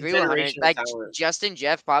kind of He's a agree with Hunter. generational Like talent. Justin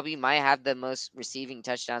Jeff probably might have the most receiving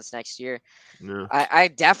touchdowns next year. Yeah. I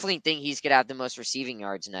definitely think he's gonna have the most receiving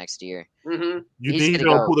yards next year. Mm-hmm. You He's think he's gonna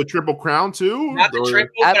gonna go. pull the triple crown too? Not the Or-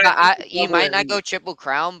 triple, but I think He double might at not go least. triple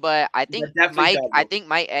crown, but I think definitely double.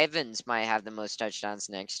 Mike Evans might have the most touchdowns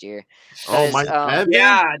next year. Oh my 'Cause, Evans?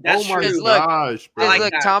 Yeah, that's oh my true. Look, gosh, bro. I like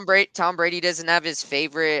look, that. Tom Brady doesn't have his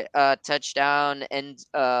favorite touchdown and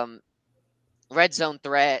red zone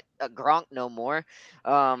threat Gronk no more.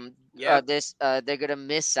 Yeah. They're gonna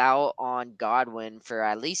miss out on Godwin for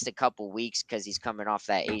at least a couple weeks because he's coming off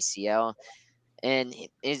that ACL, and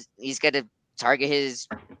he's gonna target his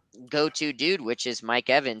go-to dude, which is Mike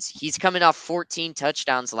Evans. He's coming off 14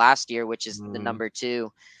 touchdowns last year, which is the number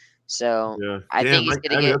 2. So Yeah. I Damn, think he's Mike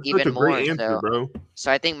gonna Evans, get that's such even a great more. answer, bro. So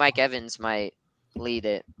I think Mike Evans might lead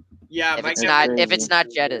it. Yeah, If Mike it's not Evans. if it's not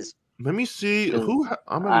Jettas. Let me see Because who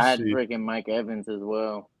I'm I gonna had see. freaking Mike Evans as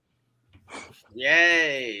well.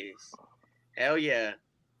 Yes. Hell yeah.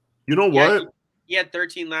 You know Yeah, what? He had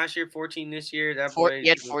 13 last year, 14 this year. That He boy.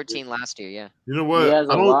 had 14 last year, yeah. You know what? He has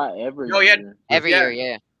I a don't. lot every No, he had- year. Every Yeah. year,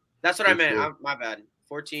 yeah. That's what I For meant. sure. My bad.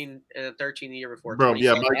 14 and 13 the year before. Bro,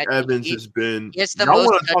 yeah, 26. Mike Yeah, Evans he- has been. He has the Y'all most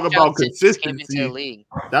want to talk about touchdowns since he came into the consistency? league.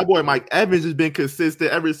 That boy Mike Evans has been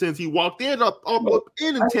consistent ever since he walked in up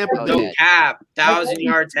in Tampa Oh, Bay. No yeah. cap. 1,000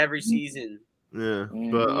 yards every season. Yeah,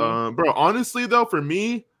 Mhm. but bro, honestly though, for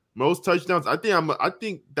me, most touchdowns. I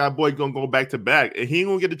think that boy gonna go back to back, and he ain't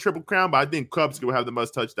gonna get the triple crown. But I think Cubs gonna have the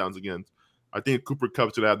most touchdowns again. I think Cooper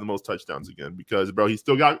Kupp's gonna have the most touchdowns again because, bro, he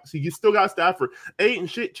still got Stafford. Ain't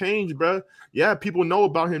shit changed, bro. Yeah, people know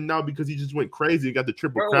about him now because he just went crazy and got the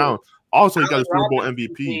triple Bro, crown. Also, he got Allen the Super Bowl Robinson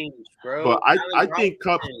MVP. changed, bro. But I Allen think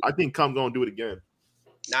Kupp Robinson. gonna do it again.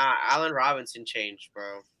 Nah, Allen Robinson changed,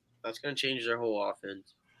 bro. That's gonna change their whole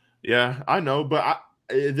offense. Yeah, I know, but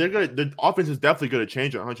the offense is definitely gonna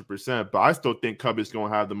change 100%. But I still think Kupp is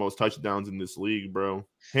gonna have the most touchdowns in this league, bro.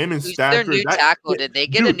 Him and Who's their Stafford. new tackle? Did they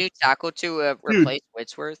get a dude, new tackle to replace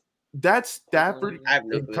Whitsworth? That Stafford I have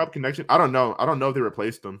no and clue. Kupp connection. I don't know. I don't know if they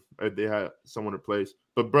replaced them. If they had someone replaced.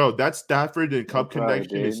 But bro, that Stafford and Kupp probably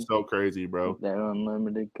connection is did. so crazy, bro. That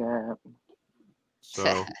unlimited cap.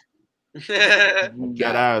 So Yeah,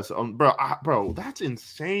 that ass, bro, that's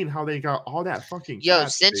insane how they got all that fucking. Yo, cap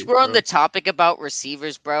since space, we're on bro. the topic about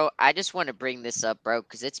receivers, bro, I just want to bring this up, bro,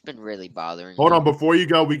 because it's been really bothering Hold me. on, before you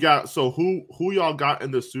go, we got who y'all got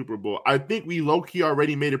in the Super Bowl? I think we low key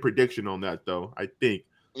already made a prediction on that though. I think.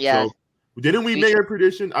 Yeah. So, didn't we We make a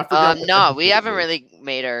prediction? I forgot. what No, episode we it haven't was. really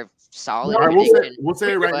made our solid All right, prediction. we'll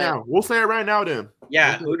say it right but- now. We'll say it right now then.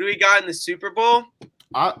 Yeah, who do we got in the Super Bowl?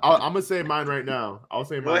 I'm gonna say mine right now. I'll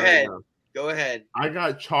say mine Go ahead. right now. Go ahead. I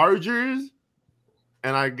got Chargers,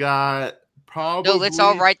 and I got probably. No, let's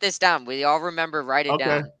all write this down. We all remember, write it Okay,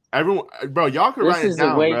 down. everyone, bro, y'all can This write it is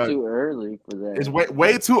down. way bro. too early for that. It's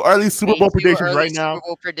way too early. Super Way Bowl too predictions early right now. Super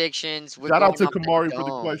Bowl predictions. We're Shout out to going off the Kamari for the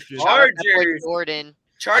dome. question. Shout out that boy Chargers. Jordan.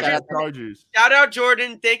 Chargers. Shout out Chargers. Shout out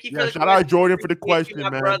Jordan. Thank you for Yeah, the shout question. out Jordan for the Miss you, question, my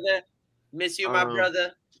man. brother. Miss you, my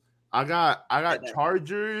brother. I got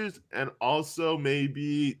Chargers and also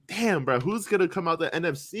maybe damn, bro, who's gonna come out the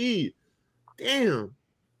NFC? Damn.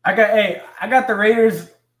 I got the Raiders.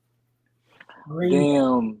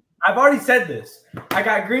 Damn. I've already said this. I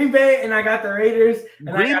got Green Bay and I got the Raiders.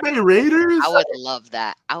 And Green Bay Raiders? I would love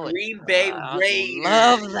that. Green Bay I would Raiders.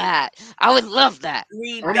 love that. I would love that.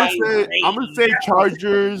 Green I'm Bay gonna say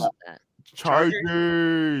Chargers. Love that.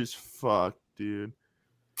 Chargers. Fuck, dude.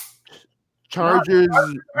 Chargers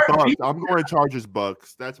Bucks. I'm going Chargers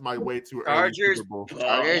Bucks. That's my way too early. Chargers Super Bowl.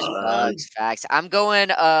 Chargers, Bucks, facts. I'm going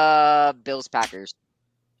Bills Packers.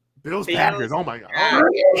 Bills Bills. Packers. Oh my god.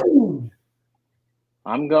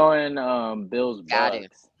 I'm going Bills Got it.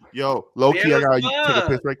 Bucks. Yo, low key, I Bills gotta take a Bucks.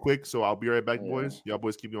 piss right quick, so I'll be right back, Yeah. boys. Y'all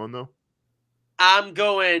boys keep going though. I'm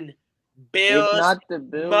going If Bills not the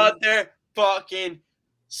Bills, motherfucking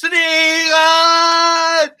Steelers.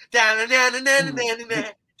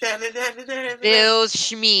 Bills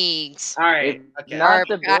Schmeeks. All right. if Okay. not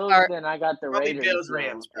the Our- Bills, our- then I got the Probably Raiders. Bills, bro.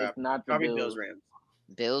 Rams, bro. If not the Probably Bills, Bills Rams.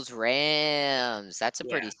 Bills Rams. That's a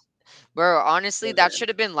Yeah. pretty. Bro, honestly, Bills, that Rams. should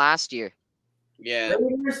have been last year. Yeah.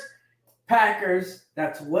 Raiders, Packers.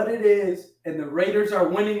 That's what it is. And the Raiders are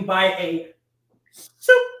winning by a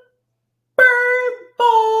Super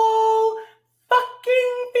Bowl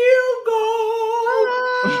fucking field goal.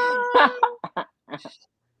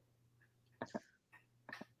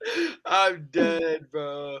 I'm dead,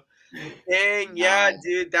 bro. Dang, yeah,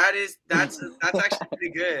 dude. That's actually pretty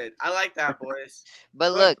good. I like that, boys.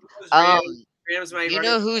 But look, Rams might you run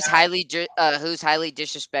know it who's back. highly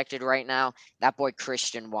disrespected right now? That boy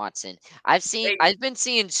Christian Watson. Hey. I've been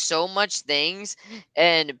seeing so much things,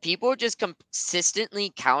 and people are just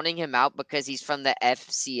consistently counting him out because he's from the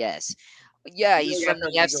FCS. Yeah, he's from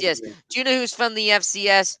the FCS. Do you know who's from the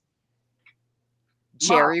FCS?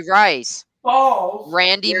 Jerry Rice, Balls.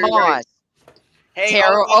 Randy Jerry Moss, Rice. Hey,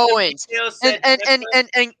 Terrell also, Owens, Dale said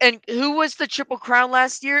and who was the Triple Crown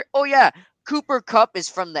last year? Oh yeah, Cooper Kupp is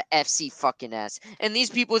from the FC fucking S. And these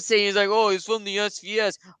people say he's like, oh, he's from the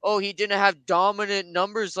FCS. Oh, he didn't have dominant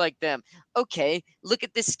numbers like them. Okay, look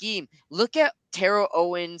at the scheme. Look at Terrell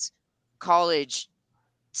Owens' college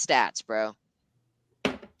stats, bro.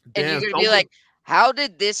 And Damn, you're gonna be like, how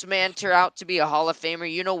did this man turn out to be a Hall of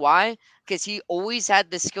Famer? You know why? Because he always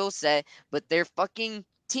had the skill set, but their fucking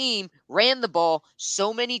team ran the ball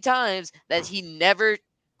so many times that he never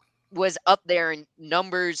was up there in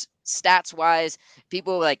numbers, stats wise.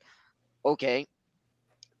 People were like, okay,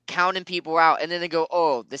 counting people out. And then they go,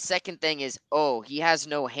 oh, the second thing is, oh, he has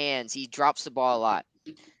no hands. He drops the ball a lot.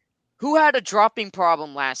 Who had a dropping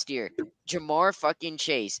problem last year? Jamar fucking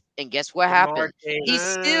Chase. And guess what happened? He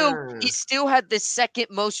still had the second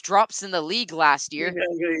most drops in the league last year,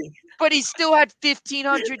 but he still had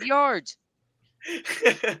 1,500 yards.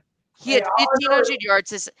 He had 1,500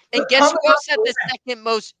 yards. And guess who else had the second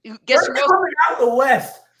most? Guess We're who else? coming out the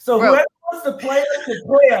West. So Bro. whoever wants to play us can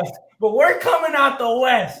play us. But we're coming out the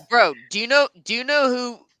West. Bro, do you know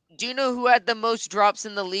who had the most drops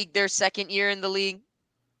in the league their second year in the league?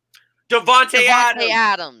 Devontae Devontae Adams.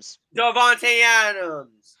 Adams. Devontae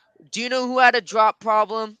Adams. Do you know who had a drop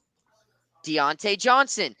problem? Deontay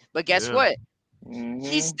Johnson. But guess Yeah. what? Mhm.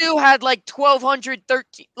 He still had like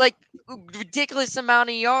 1,213, like ridiculous amount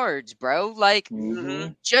of yards, bro. Like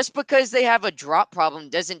Mhm. just because they have a drop problem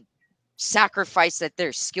doesn't sacrifice that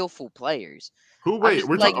they're skillful players. Who? I'm Wait, just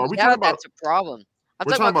we're like, talking. Are we yeah, talking about? that's a problem. I'm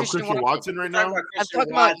We're talking about Christian Watson right Talking now. about I'm Christian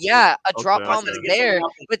talking about Watson. a drop Okay, problem okay. is there,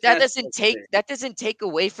 but that Yes, doesn't take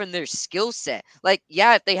away from their skill set. Like,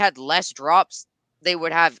 yeah, if they had less drops, they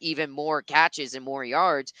would have even more catches and more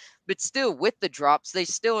yards. But still, with the drops, they're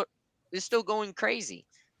still going crazy.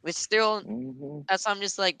 It's still Mhm. that's I'm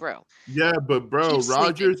just like, bro. Yeah, but bro, Keep sleeping,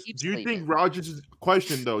 Rodgers. keep Do you sleeping. think Rodgers'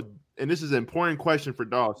 question though, and this is an important question for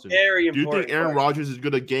Dawson? Very Do you important. think Aaron Rodgers is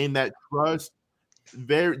going to gain that trust?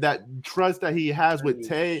 That trust that he has with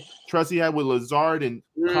Tay, trust he had with Lazard and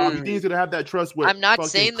Cobb. You think he's gonna have that trust with? I'm not fucking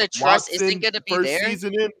saying the trust isn't Watson gonna be first there.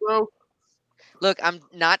 season in, bro. Look, I'm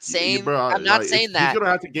not saying bro, I'm not like, saying that. He's gonna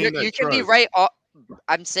have to gain that You can be trust. right.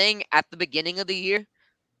 I'm saying at the beginning of the year,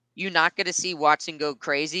 you're not going to see Watson go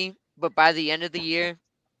crazy, but by the end of the year,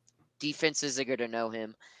 defenses are going to know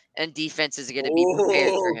him. and defenses are gonna be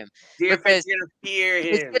prepared for him. Defense Because gonna fear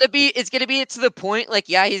It's him. gonna be to the point like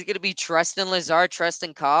he's gonna be trusting Lazard,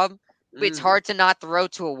 trusting Cobb, but it's hard to not throw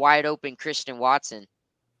to a wide open Christian Watson.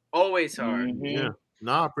 Always hard. Mhm. Yeah,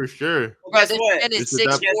 nah, for sure. Well, Bro, guess this what? man This is is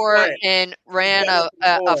that- 6'4" what? and ran done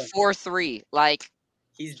a it before. 4.3. Like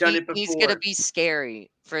He's done it before. he's gonna be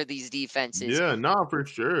scary for these defenses. Yeah, nah, for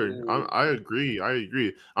sure. Mhm. I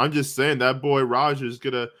agree. I'm just saying that boy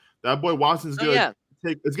that boy Watson's Oh, gonna yeah.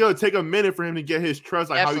 it's gonna take a minute for him to get his trust,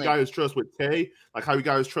 like how Definitely. he got his trust with Tay, like how he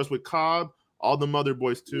got his trust with Cobb, all the other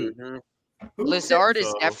boys too. Mhm. Lazard is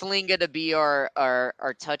So- definitely gonna be our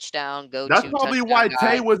touchdown go-to. That's probably touchdown why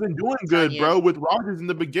guy. Tay wasn't doing good, Kanye. bro, with Rodgers in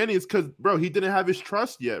the beginning. It's because, bro, he didn't have his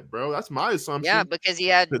trust yet, bro. That's my assumption. Yeah, because he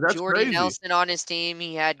had 'Cause that's Jordy crazy. Nelson on his team.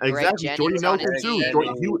 He had Greg Exactly. Jordy Jennings on Nelson his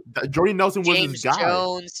too. team. Jordy Nelson was James his guy.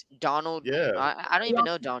 Jones, Donald. Yeah. I don't even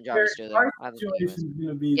know Don Jarvis still there. I don't think he was. Situation's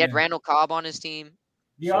gonna be He had there. Randall Cobb on his team.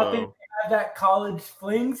 Do y'all think So, they have that college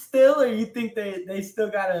fling still, or you think they still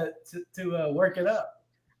gotta to work it up?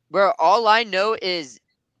 Bro, all I know is,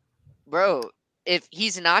 bro, if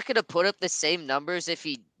he's not gonna put up the same numbers if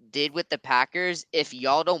he did with the Packers, if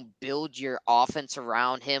y'all don't build your offense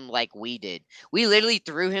around him like we did. We literally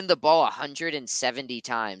threw him the ball 170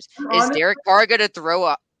 times. Is Honestly, Derek Carr gonna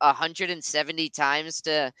throw 170 times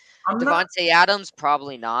to I'm not. Devontae Adams?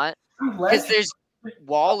 Probably not. I'm Because less. there's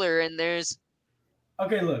Waller and there's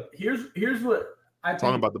Okay, look. Here's what I talking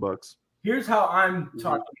think. about the Bucks. Here's how I'm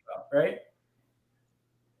talking about. Right,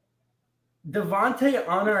 Devontae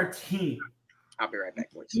on our team I'll be right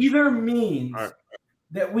back, boys. either means All right.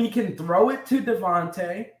 that we can throw it to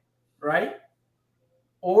Devontae, right?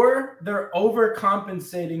 Or they're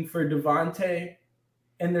overcompensating for Devontae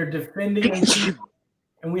and they're defending him,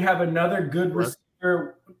 and we have another good Right.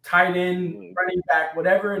 receiver, tight end, running back,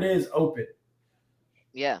 whatever it is, open.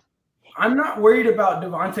 yeah. I'm not worried about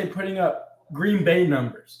Devontae putting up Green Bay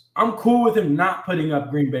numbers. I'm cool with him not putting up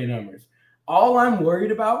Green Bay numbers. All I'm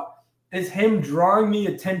worried about is him drawing the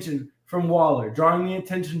attention from Waller, drawing the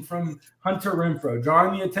attention from Hunter Renfrow,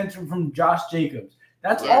 drawing the attention from Josh Jacobs.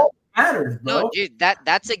 That's Yeah. all that matters, bro. No, dude,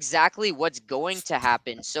 that's exactly what's going to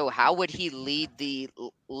happen. So how would he lead the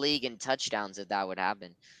league in touchdowns if that would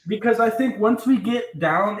happen? Because I think once we get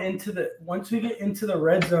into the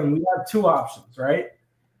red zone, we have two options, right?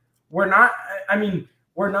 We're not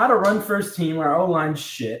a run first team. Our O-line's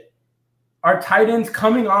shit. Our tight end's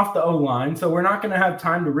coming off the O-line, so we're not going to have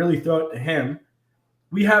time to really throw it to him.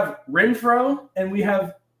 We have Renfrow and we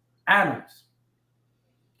have Adams.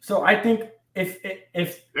 So I think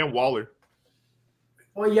if And Waller.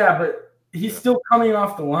 well, yeah, but he's still coming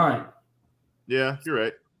off the line. Yeah, you're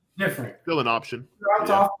right. Different. Still an option. Routes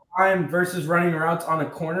Yeah. off the line versus running routes on a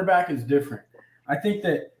cornerback is different. I think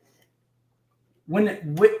that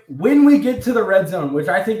when we get to the red zone, which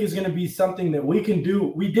I think is going to be something that we can do,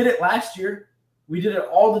 we did it last year. We did it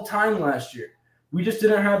all the time last year. We just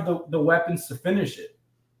didn't have the weapons to finish it.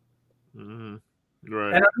 Mm-hmm. Right.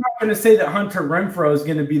 And I'm not going to say that Hunter Renfrow is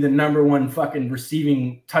going to be the number one fucking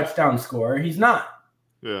receiving touchdown scorer. He's not.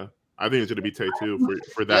 Yeah. I think it's gonna be Tay too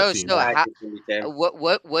for that Yo, team. so I how- think it's gonna be Tay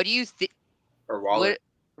what do you think? or Waller.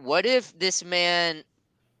 What if this man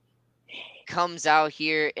comes out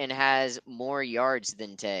here and has more yards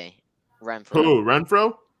than Tay Renfro? Who?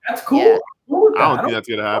 Renfro? That's cool. Yeah. I'm cool with that. I don't think that's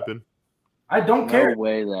gonna happen. I don't No care.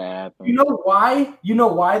 way that happened. You know why? You know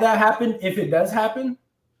why that happened? If it does happen,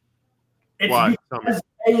 it's Why? Tell me. because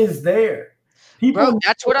Tay is there. People, Bro,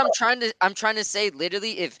 that's what I'm trying to say.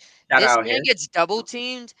 Literally, if Shout this out man here. gets double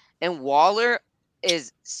teamed and Waller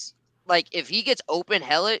is like, if he gets open,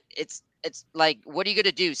 it's like, what are you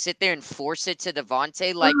gonna do? Sit there and force it to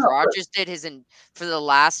Devontae like No, but- Rodgers did for the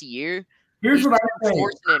last year? here's He's what I'm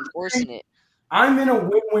saying. forcing it. I'm in a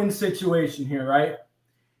win-win situation here, right?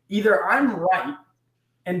 Either I'm right,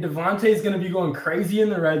 and Devontae is going to be going crazy in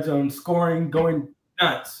the red zone, scoring, going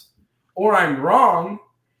nuts, or I'm wrong,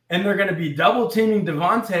 and they're going to be double teaming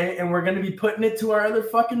Devontae, and we're going to be putting it to our other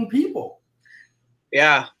fucking people.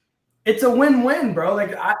 Yeah. It's a win-win, bro.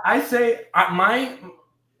 Like I say, my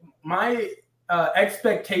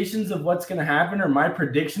expectations of what's going to happen, or my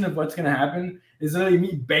prediction of what's going to happen, is literally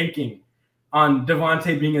me banking on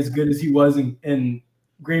Devontae being as good as he was in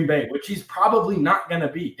Green Bay, which he's probably not going to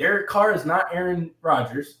be. Derek Carr is not Aaron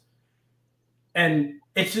Rodgers, and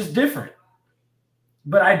it's just different.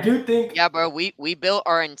 But I do think, Yeah, bro, we built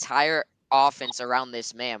our entire offense around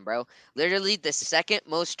this man, bro. Literally, the second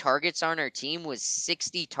most targets on our team was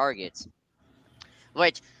 60 targets.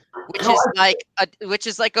 Which which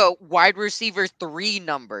is like a wide receiver 3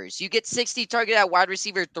 numbers. You get 60 target at wide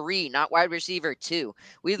receiver 3, not wide receiver 2.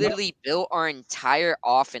 We literally built our entire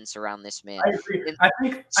offense around this man. I agree. And,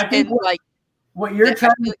 I think what you're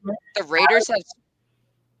trying to do, the Raiders have.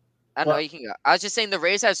 I don't know. You can go. I was just saying the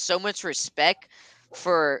Raiders have so much respect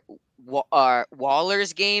for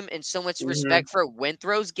Waller's game and so much respect for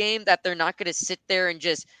Winthrow's game that they're not going to sit there and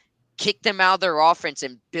just kick them out of their offense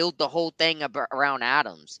and build the whole thing around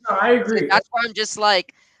Adams. No, I agree. So that's why I'm just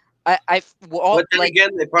like, But then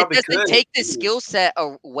again, they probably it doesn't could. take the skill set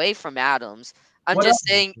away from Adams. I'm What just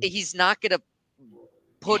saying he's not going to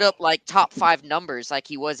put up like top 5 numbers like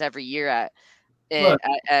he was every year at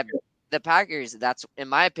the Packers. That's in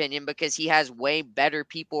my opinion because he has way better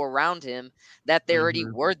people around him that they already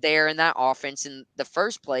were there in that offense in the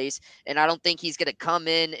first place. And I don't think he's going to come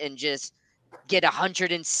in and just get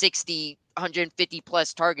 160, 150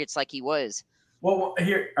 plus targets like he was. Well,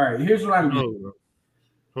 here's what I'm doing.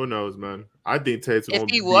 Who knows, man? I think Taysom. If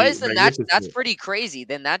he was, then that's pretty crazy.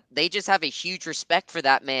 Then they just have a huge respect for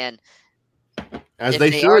that man. As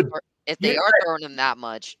they should. If they are throwing him that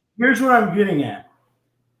much. Here's what I'm getting at.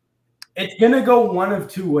 It's gonna go one of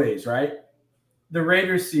two ways, right? The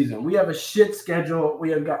Raiders season. We have a shit schedule.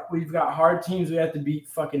 We've got hard teams. We have to beat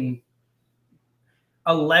fucking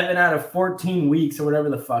 11 out of 14 weeks or whatever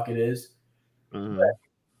the fuck it is. But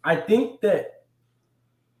I think that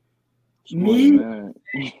me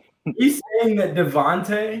saying that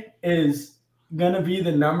Devontae is gonna be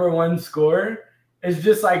the number 1 scorer is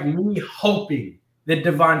just like me hoping that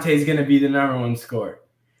Devontae is gonna be the number 1 scorer.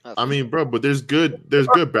 I mean, bro, but there's good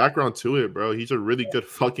background to it, bro. He's a really good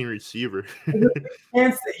fucking receiver. Chance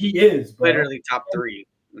that he is, bro. Literally top 3.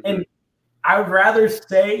 And I would rather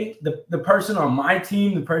say the person on my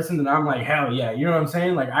team, the person that I'm like, hell yeah, you know what I'm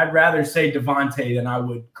saying? Like, I'd rather say Devontae than I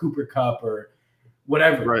would Cooper Kupp or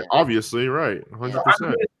whatever. Right, obviously, right, 100%. I'm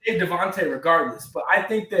going to say Devontae regardless, but I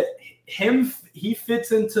think that he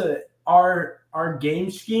fits into our game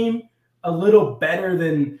scheme a little better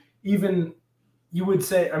than even. You would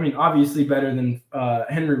say, I mean, obviously better than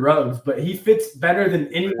Henry Ruggs, but he fits better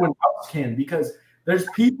than anyone else can because there's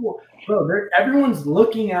people, bro. Everyone's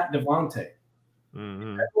looking at Devontae.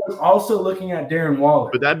 Everyone's also looking at Darren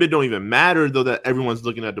Waller. But that bit don't even matter though. That everyone's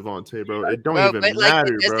looking at Devontae, bro. It don't even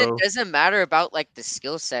matter, bro. It doesn't matter about like the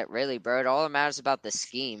skill set, really, bro. It all matters about the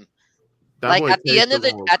scheme. That like at the end of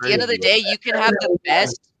the day, you can have the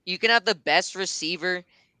best. You can have the best receiver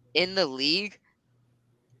in the league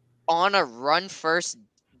on a run first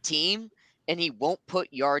team, and he won't put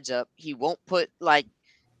yards up. He won't put like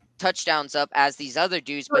touchdowns up as these other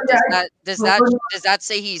dudes. But does that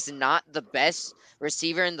say he's not the best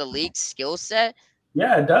receiver in the league skill set?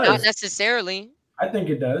 Yeah, it does. Not necessarily. I think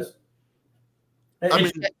it does. I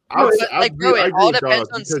mean, it all depends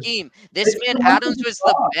on scheme. This man Adams was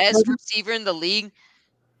the best receiver in the league,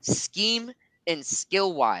 scheme and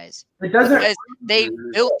skill wise. It doesn't. Because they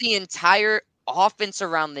built the entire offense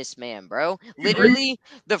around this man, bro. Literally,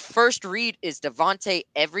 the first read is Devontae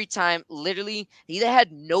every time. Literally, he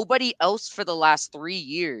had nobody else for the last 3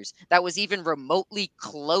 years that was even remotely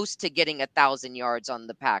close to getting 1,000 yards on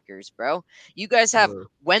the Packers, bro. You guys have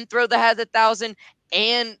Wenthrop that had 1,000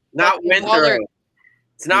 and not Wenthrop.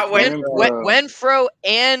 It's not Renfro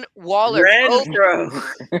and Waller. Renfro.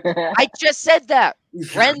 I just said that.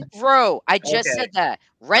 Renfro. I just said that.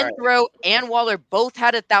 Renfro and Waller both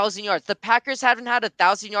had 1,000 yards. The Packers haven't had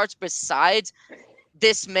 1,000 yards besides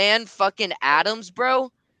this man fucking Adams,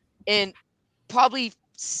 bro, in probably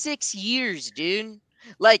 6 years, dude.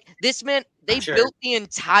 Like, this man, they built the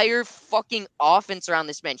entire fucking offense around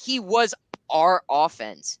this man. He was our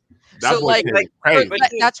offense. That so like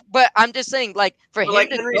but I'm just saying, like, for him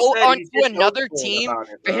to go onto another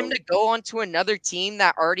team,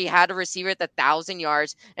 that already had a receiver at 1,000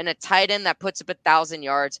 yards and a tight end that puts up 1,000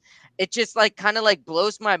 yards, it just like kind of like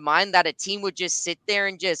blows my mind that a team would just sit there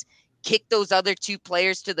and just kick those other 2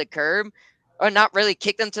 players to the curb, or not really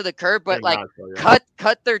kick them to the curb, but like cut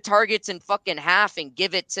their targets in fucking half and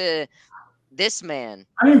give it to this man.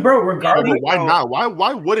 I mean, bro, regardless, why not?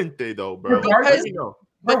 Why wouldn't they though, bro?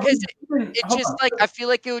 Because it just like I feel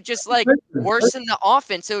like it would just like worsen the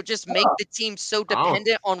offense. It would just make the team so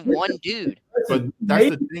dependent on one dude. But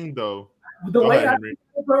that's the thing, though. The way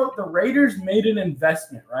bro, the Raiders made an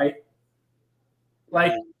investment, right?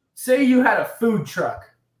 Like, say you had a food truck,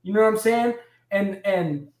 you know what I'm saying,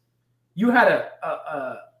 and you had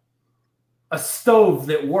a stove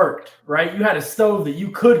that worked, right? You had a stove that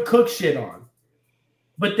you could cook shit on,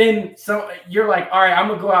 but then you're like, all right, I'm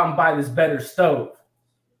gonna go out and buy this better stove.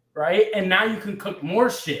 Right? And now you can cook more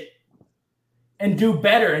shit and do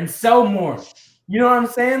better and sell more. You know what I'm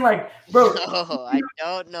saying? Like, bro. No, I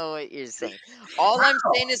don't know what you're saying. All I'm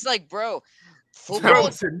saying is like, bro, football. Bro,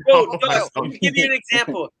 is- Bro, bro, let me give you an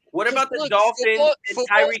example. What about the Look, Dolphins and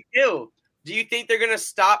football- Tyreek Hill? Do you think they're gonna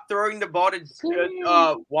stop throwing the ball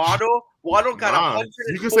to Waddle? Waddle got Nah,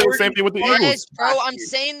 140 you can say the same thing with the Eagles. Yes, bro. last I'm year.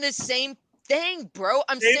 saying the same thing, bro.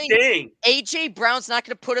 I'm Same saying thing. AJ Brown's not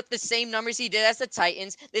going to put up the same numbers he did as the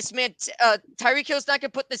Titans. This man, Tyreek Hill's not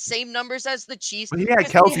going to put the same numbers as the Chiefs. But he had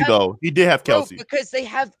because they Kelsey have- though. He did have Bro, Kelsey. because they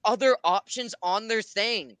have other options on their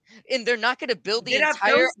thing, and they're not going to build the They have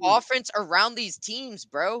entire Kelsey. offense around these teams,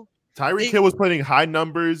 bro. Tyreek Hill was putting high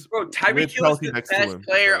numbers. Bro, Tyreek with Hill is Kelsey the next to best him,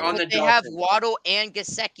 player bro. on the But they have Dolphins. Waddle and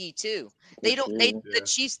Gesicki too. They don't. They Yeah. the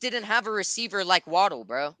Chiefs didn't have a receiver like Waddle,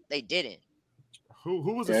 bro. They didn't. Who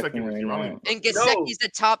was the second Definitely receiver? I don't not. even- And Gesicki's the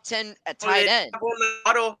top 10 tight end.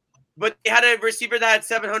 Waddle, but they had a receiver that had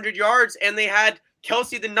 700 yards, and they had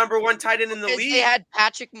Kelsey, the number one tight end in the Because league. they had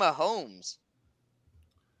Patrick Mahomes.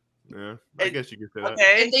 Yeah, I It- guess you could say that.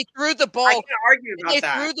 Okay, And they threw the I ball. can't argue about They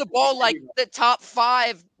that. threw the ball like the top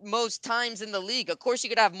 5 most times in the league. Of course, you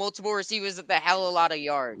could have multiple receivers at the hell of a lot of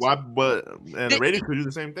yards. Why? But and the Raiders could do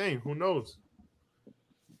the same thing. Who knows?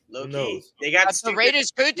 Low key, knows? they got The stupid-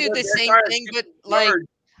 Raiders could do Yeah, the they're same trying to thing, but stupid like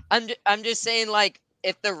yards. I'm just saying, like,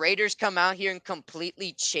 if the Raiders come out here and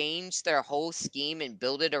completely change their whole scheme and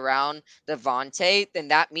build it around Devontae, then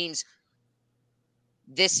that means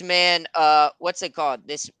this man, what's it called?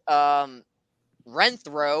 This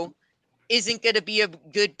Renthro isn't going to be a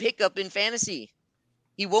good pickup in fantasy.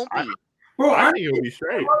 He won't be. Bro, I I'm, think it'll be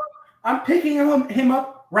straight. I'm picking him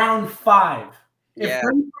up round 5. Yeah. If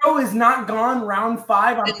Renfro is not gone round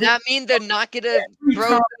 5, I'm Does picking that mean they're not going to every throw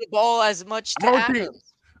time. the ball as much to I don't think- Adams?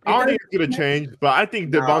 I don't think it's gonna change, but I think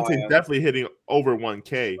No, Devontae's yeah. definitely hitting over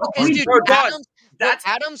 1K. Because, dude, Bro, dog, Adams, that's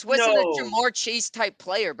Adams wasn't no. a Jamar Chase type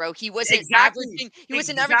player, bro. He wasn't Exactly. averaging. He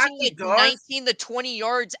wasn't Exactly, averaging like dog. 19 to 20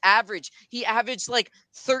 yards average. He averaged like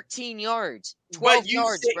 13 yards, 12 But you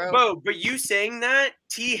yards, say- bro. But you saying that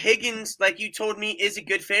T Higgins, like you told me, is a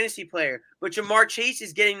good fantasy player, but Jamar Chase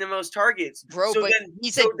is getting the most targets, Bro, So but then,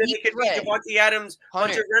 he's so a then deep it could be threat. Devontae Adams,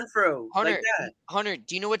 Hunter Renfro, like Hunter, that. Hunter,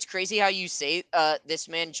 do you know what's crazy? How you say this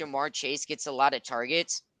man Jamar Chase gets a lot of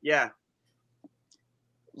targets? Yeah,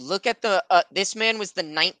 Look at the this man was the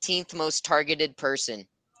 19th most targeted person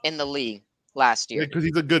in the league last year. Because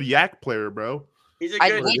he's a good yak player, bro. he's a I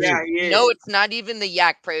good. hate Yeah, he is. No, it's not even the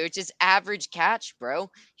yak player. It's just average catch, bro.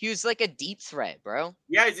 He was like a deep threat, bro.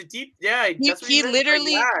 Yeah, he's a deep. Yeah, He, that's what he meant by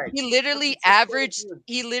literally lag. he literally That's what averaged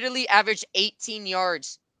he he literally averaged 18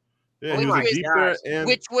 yards, Yeah, Oh he was my a deep gosh. threat, and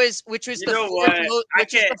which was You the know fourth what? most, I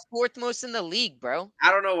which was the can't- fourth most in the league, bro.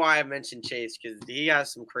 I don't know why I mentioned Chase because he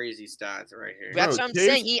has some crazy stats right here. That's Bro, what I'm Chase-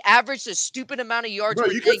 saying. He averaged a stupid amount of yards. bro,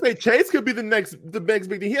 per you could thing. say Chase could be the next big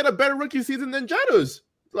thing. He had a better rookie season than Jettas.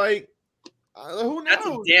 Like, who knows? That's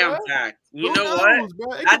a damn bro? fact. You Who know what? knows,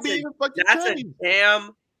 bro? It That's could be a- even fucking That's a Teddy.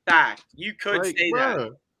 damn fact. You could Like, say that.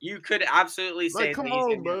 bruh, You could absolutely say Like, come that he's on,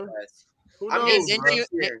 gonna be bro. the best. Who I'm knows, Hey, getting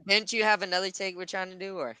bro? didn't you have another take we're trying to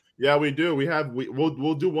do, or Yeah, we do.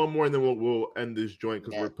 We'll do one more and then we'll end this joint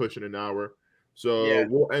because Yeah. we're pushing an hour. So Yeah.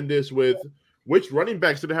 we'll end this with which running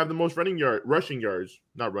backs did have the most rushing yards?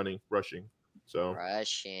 Not running, rushing. So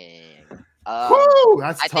rushing? woo,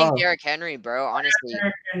 that's I tough. think Derrick Henry, bro. Honestly,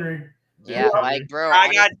 Derrick Henry. yeah, Yeah. like, bro.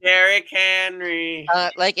 I got Derrick Henry.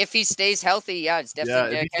 Like if he stays healthy, yeah, it's yeah, definitely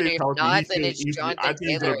if Derrick he Henry. stays If healthy, not, he's then gonna it's easily. I Jonathan think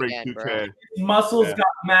he's Taylor gonna break again, 2K. bro. His muscles Yeah. got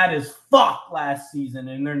mad as fuck last season,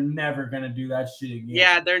 and they're never gonna do that shit again.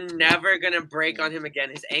 Yeah, they're never gonna break on him again.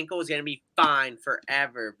 His ankle is gonna be fine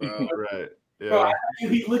forever, bro. Right. Bro, Yeah. I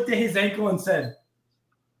think he looked at his ankle and said,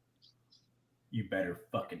 "You better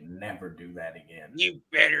fucking never do that again." You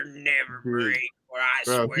better never Dude. break, or I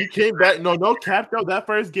Bro, swear. he came back. No cap though. That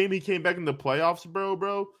first game he came back in the playoffs,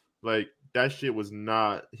 bro. Like that shit was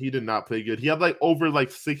not. He did not play good. He had like over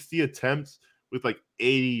like 60 attempts with like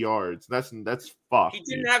 80 yards. That's fucked. He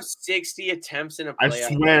didn't dude. have 60 attempts in a I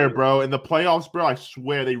playoff swear, game. bro. In the playoffs, bro. I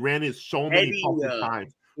swear they ran it so many Eddie, fucking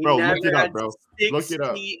times. He Bro, look never it up, had bro. Look it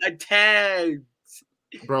up. 60 attempts.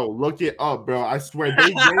 Bro, look it up, bro. I swear they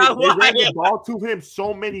ran the ball to him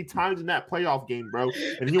so many times in that playoff game, bro.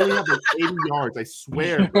 And he only had like 80 yards. I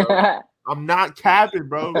swear, bro. I'm not capping,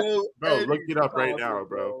 bro. Bro, look it up right now,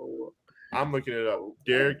 bro. I'm looking it up.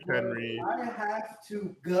 Derrick Henry I have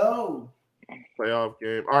to go. playoff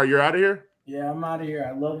game. All right, you're out of here. Yeah, I'm out of here.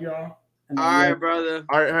 I love y'all. And All I right, love- brother.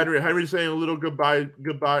 All right, Henry. Henry's saying a little goodbye,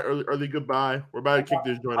 early goodbye. We're about to kick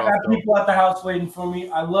this joint I off, got though. people at the house waiting for me.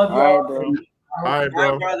 I love All y'all. right, bro. All right, All bro.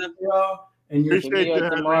 right, brother. Y'all. And your, Appreciate See you you,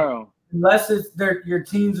 Henry. tomorrow. unless it's your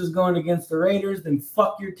teams is going against the Raiders, then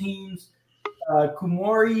fuck your teams.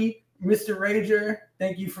 Kumori, Mr. Rager,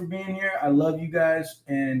 thank you for being here. I love you guys,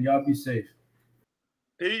 and y'all be safe.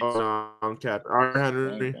 Peace. I'm Cap. All right,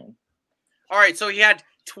 Henry. Okay. All right, so he had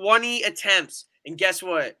 20 attempts, and guess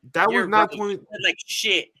what? That was You're not right. 20. He had like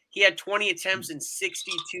shit. He had 20 attempts and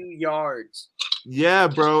 62 yards. Yeah,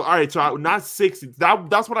 bro. All right, so not 60.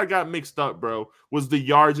 That's what I got mixed up, bro. Was the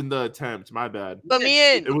yards and the attempts. My bad. Put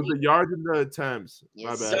me in. It was the yards and the attempts.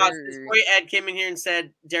 Yes, My sir. bad. This boy Ed came in here and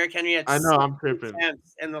said Derrick Henry had I know, I'm 60 tripping.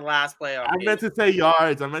 attempts in the last playoff I game. meant to say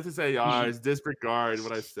yards. Disregard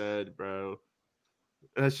what I said, bro.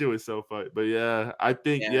 That shit was so funny. But yeah, I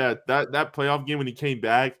think that playoff game when he came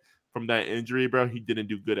back from that injury, bro, he didn't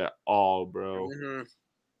do good at all, bro. Mm-hmm.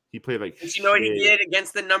 He played like Did you know what he shit. did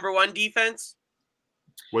against the number 1 defense?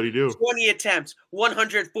 What did he do? 20 attempts,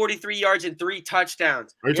 143 yards, and 3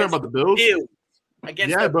 touchdowns. Are you talking about the Bills?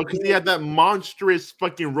 Yeah, bro, because he had that monstrous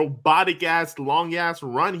fucking robotic ass, long ass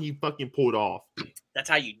run he fucking pulled off. That's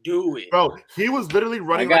how you do it. Bro, he was literally I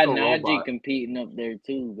running got like a Najee robot. competing up there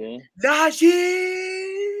too, man.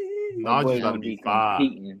 Najee! My boy Najee's about to gonna be fire.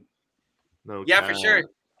 competing. No Yeah, cap. for sure.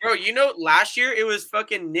 Bro, you know, last year it was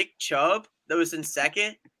fucking Nick Chubb that was in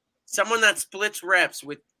second. Someone that splits reps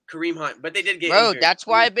with Kareem Hunt, but they did get Bro, injured. that's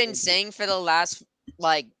why I've been saying for the last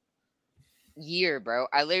year, bro.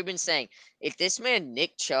 I literally been saying if this man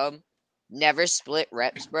Nick Chubb never split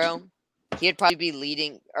reps, bro, he'd probably be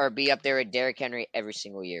leading or be up there with Derrick Henry every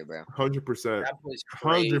single year, bro. 100%. That was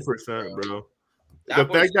crazy, 100%, bro. That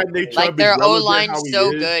The fact that Nick Chubb Like their is O relevant line's how he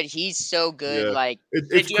so is, good. He's so good. Yeah. Like It's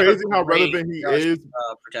They do have crazy a how great relevant he rush, is.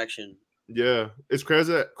 protection. Yeah, it's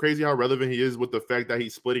crazy how relevant he is with the fact that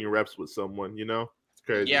he's splitting reps with someone. You know, it's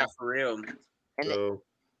crazy. Yeah, for real. and So,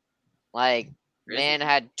 like Crazy. man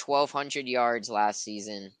had 1,200 yards last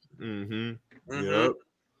season. Mhm. Yep.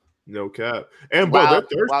 No cap. And bro, While- that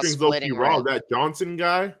third while string's low key splitting raw. reps. That Johnson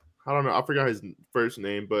guy, I don't know. I forgot his first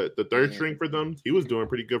name, but the third string for them, he was doing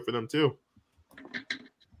pretty good for them too.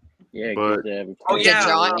 Yeah, But- Oh,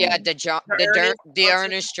 yeah. The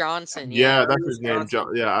Ernest Johnson. Yeah, Yeah, that's his name.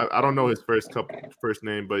 Johnson. I don't know his first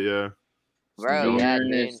name, but yeah. bro. Yeah,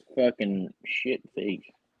 dude. this fucking shit face.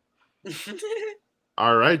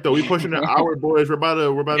 All right, though we pushing an hour, boys. We're about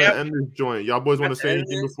Yep. to end this joint. Y'all boys want to About to say end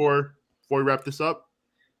anything this. before we wrap this up?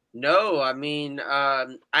 No, I mean,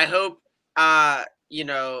 I hope, you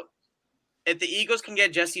know, if the Eagles can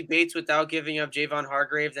get Jesse Bates without giving up Javon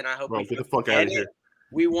Hargrave, then I hope Bro, we get the can fuck out of get here. it.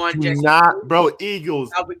 We want Do Jesse not, bro.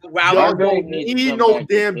 Eagles. Wow, Y'all Hargrave don't needs to need come no back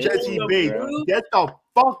to damn Pittsburgh, Jesse bro. Bates. Get the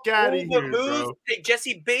fuck out of Move here, the moves. bro. Hey,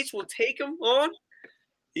 Jesse Bates will take him on.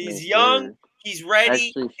 He's Yes, young. sir. He's ready,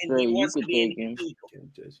 Actually, and straight, he you wants to could be take an him. Eagle.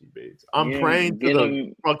 Jesse Bates. I'm Yeah, praying to get the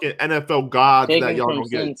him- fucking NFL gods Take that him y'all from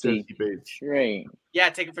don't get Cincy. Jesse Bates. Straight. Yeah,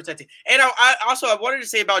 take it for 10. And I wanted to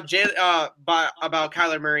say about about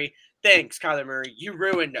Kyler Murray. Thanks, Kyler Murray. You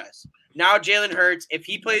ruined us. Now Jalen Hurts, if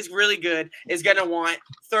he plays really good, is gonna want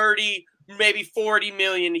 30, maybe 40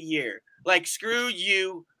 million a year. Like, screw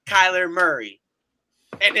you, Kyler Murray,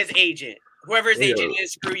 and his agent. Whoever his Yeah. agent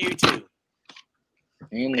is, screw you too.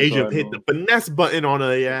 And the Agent hit Cardinals. the finesse button on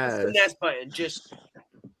the ass. Finesse button, just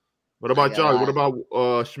What about I y'all? gotta What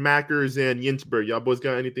about Schmackers and Yinsberg? Y'all boys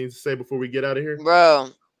got anything to say before we get out of here? Bro,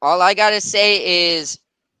 all I gotta say is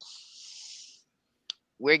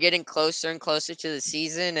we're getting closer and closer to the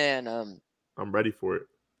season, and I'm ready for it.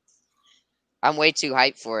 I'm way too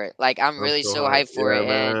hyped for it. Like I'm really so hyped for it.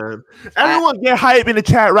 And Man. Everyone get hype in the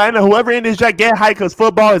chat right now. Whoever in this chat, get hype because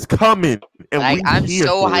football is coming. And like we I'm here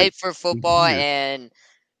so for it. hyped for football, here. and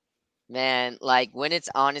man, like when it's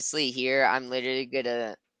honestly here, I'm literally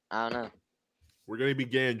gonna I don't know. We're gonna be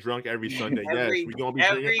getting drunk every Sunday. Every- Yes, we're gonna be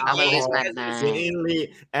every drinking game alcohol, has its getting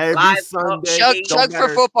lit every Live up. Sunday. Chug Don't chug for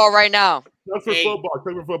matter. football right now. Chug for Hey. football.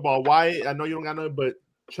 Chug for football. Why? I know you don't got nothing, but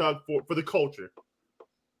chug for the culture.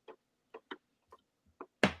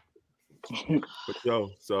 But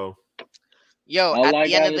so Yo, All at I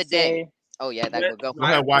the end of gotta the day. say, Oh yeah, that will go. go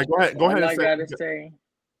ahead, Why? Go ahead. Go all ahead I and say. gotta say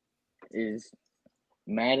is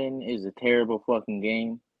Madden is a terrible fucking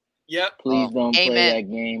game. yep. Please Oh, don't play amen.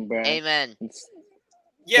 that game, bro. Amen. It's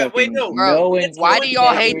Yeah, wait, fucking no. Bro, no why do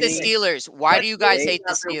y'all hate the integrity. Steelers? Why do you guys hate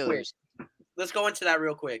the Real quick. Steelers? Let's go into that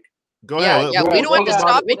real quick. Go Yeah, ahead. yeah, we We'll don't have to talk about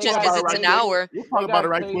stop it We'll just talk 'cause about it's it an right quick. hour. We'll talk about it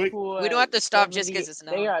right quick. We don't have to stop just 'cause it's an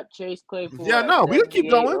They hour. got Chase Claypool. Yeah, at no, we can keep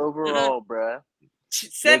 78 going. overall, bruh.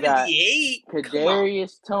 78. Come on.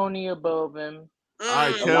 Kadarius Tony above him. All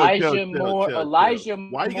right, Mm. chill, Elijah Moore.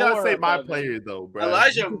 Why you gotta Moore say my above him. player though, bro?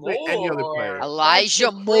 Elijah You can say any other Moore. player. Elijah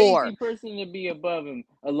That's the Moore. crazy person to be above him.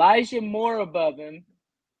 Elijah Moore above him.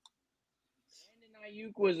 Brandon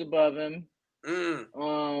Ayuk was above him.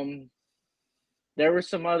 Mm. There were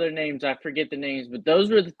some other names. I forget the names, but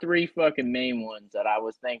those were the 3 fucking main ones that I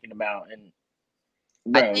was thinking about. And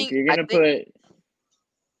bro, if you're gonna put,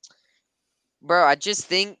 bro, I just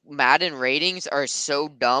think Madden ratings are so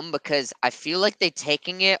dumb because I feel like they're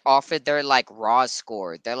taking it off of their like raw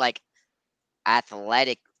score. They're like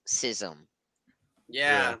athleticism.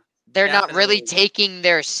 Yeah. They're not really Definitely. taking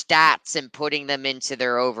their stats and putting them into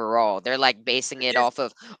their overall. They're like basing it Just-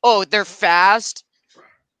 off of, they're fast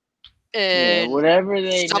and whatever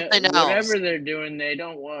they know, something else. whatever they're doing, they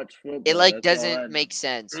don't watch football. It like That's all I doesn't know. make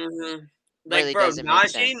sense. Mhm. Really Like, bro, doesn't make Najee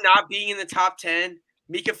sense. not being in the top 10,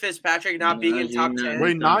 Mika Fitzpatrick not being in Najee top not 10.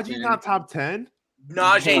 Wait, top Najee 10. not top 10?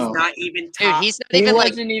 Najee's No. not even Dude, top. he's not He even like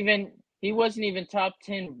wasn't even top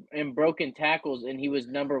 10 in broken tackles, and he was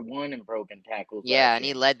number 1 in broken tackles. yeah, last and he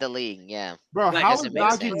year. led the league. Yeah, Bro, Like, how is doesn't make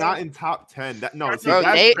Najee sense. not in top 10? That's See, bro,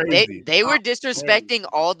 that's crazy. they were Top 10. disrespecting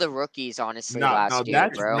all the rookies honestly last year,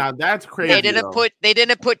 bro. Now that's crazy. They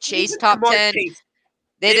didn't put Chase top Jamar 10. Chase.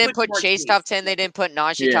 They They didn't put put Jamar Chase Chase. top 10. They didn't put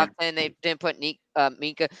Najee Yeah. top 10. They didn't put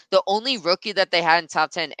Minka. The only rookie that they had in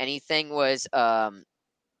top 10 anything was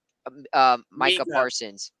Micah Mika.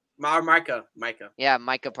 Parsons. Micah. Yeah,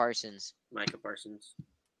 Micah Parsons. Micah Parsons.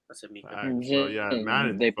 That's a Mika. Facts, bro. Yeah,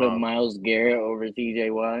 man. They put Miles Garrett over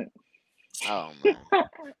TJ Watt. Oh man.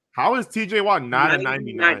 How is TJ Watt not a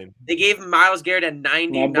 99? They gave Miles Garrett a My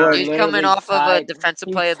 99. boy He's coming literally off of a tied- defensive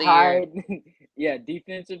he player of the year. tied- Yeah,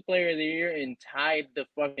 defensive player of the year and tied the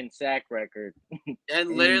fucking sack record. And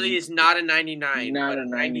literally is not a 99, Not but a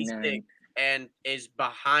 96, 99. and is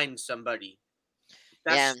behind somebody.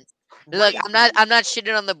 Yeah. That's Look, crazy. I'm not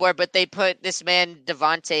shitting on the board, but they put this man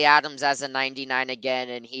Devontae Adams as a 99 again,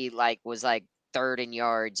 and he like was like third in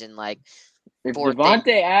yards and like If fourth in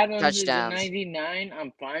Devontae Adams touchdowns. is a 99,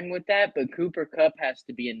 I'm fine with that. But Cooper Kupp has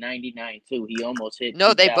to be a 99 too. He almost hit.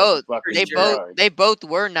 No, they 2,000 both fucking sure. yards. they both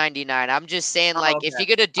were 99. I'm just saying, like, if okay.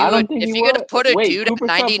 you're gonna do I don't it, think if he you're gonna was. put a Wait, dude Cooper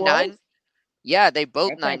at Kupp 99, was? yeah, they I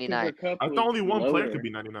both thought 99. Cooper Kupp I was thought only one player lower. could be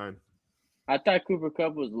 99. I thought Cooper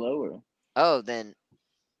Kupp was lower. Oh, then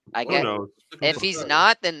I Who guess knows? if he's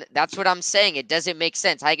not, then that's what I'm saying. It doesn't make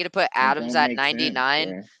sense. How you gonna put Adams Don't at make 99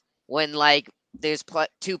 sense, when like there's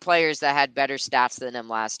two players that had better stats than him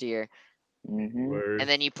last year, Mhm. Word. and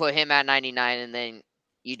then you put him at 99, and then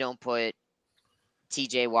you don't put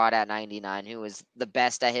TJ Watt at 99, who was the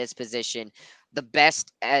best at his position, the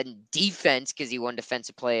best at defense because he won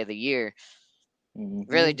Defensive Player of the Year. Mhm.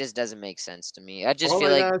 Really just doesn't make sense to me. I just All feel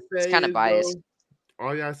I like gotta it's say kind of is, biased. bro,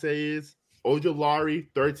 all I gotta say is Ojulari,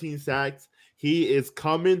 13 sacks. He is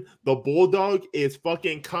coming. The Bulldog is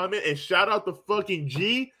fucking coming. And shout out the fucking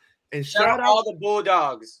G. And Shout out all the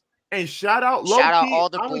Bulldogs. and shout out Shout out low-key, all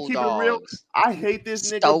the I'm gonna keep it real. Bulldogs. I hate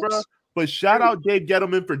this nigga, bro. Stokes. But shout out Dave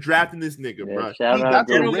Gettleman for drafting this nigga, Yeah, bro. shout out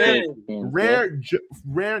That's a Dave rare, Gettleman.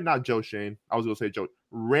 rare, not Joe Shane. I was gonna say Joe.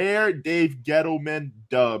 Rare Dave Gettleman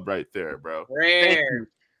dub right there, bro. Thank Rare. you.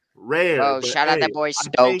 Rare. Oh, but shout out that hey, boy I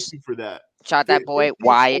Stokes. Thank you for that. Shout out that boy 15th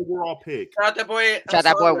Wyatt. overall pick. Shout out that boy. Shout out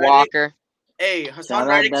that boy Hassan Reddick. Walker. Hey, Hassan Shout out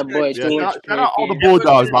Reddick's that gonna boy Yeah, keep- George shout out all the Pickens.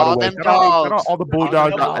 Bulldogs, by the All way. them Shout out dogs. all the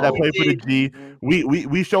Bulldogs All that them play for the dogs. G.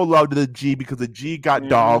 We show love to the G because the G got Mhm.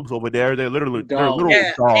 dogs over there. They're literally they're Dogs. little Yeah,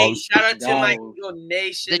 hey, dogs. shout out to my Dogs. Eagle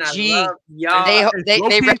Nation. The I G. love y'all. They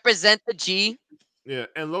Low-key- represent the G. Yeah,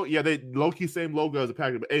 and they low-key same logo as the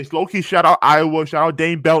Packers. But hey, low-key shout out Iowa, shout out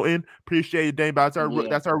Dane Belton. Appreciate it, Dane Belton. Yeah.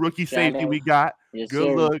 That's our rookie Shout safety out. we got. Yes, Good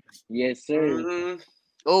sir. looks. Yes, sir. Mhm.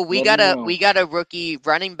 Oh, we Let got me know. a rookie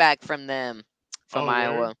running back from them, from Oh, word?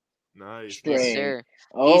 Iowa. Nice. Yes, Straight. sir.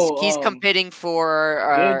 Oh, He's competing for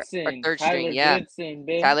our Goodson, third Tyler string. Yeah, Goodson,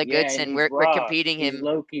 bitch. Tyler Yeah, Goodson. and We're he's raw. competing He's him.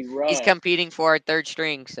 low-key raw. He's competing for our third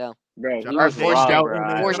string. So Bro, Shout he out was fourth raw, string. bro.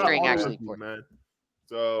 man. Fourth Shout out string, all the actually. rookies, man.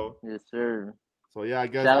 So Yes, sir. yeah, I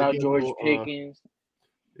guess Shout I out guess George we'll, Pickens.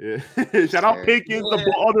 Yeah. Shout out Sir. Pickens,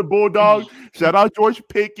 the other Bulldog. Shout out George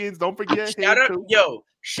Pickens. Don't forget him Shout out, too.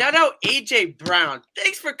 shout out AJ Brown.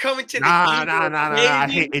 Thanks for coming to the Nah. Eagles, I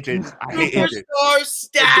baby. hate AJ. I hate AJ.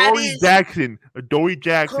 Superstar Adoree status.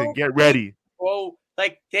 Jackson, get ready. Bro,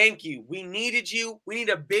 like, thank you. We needed you. We need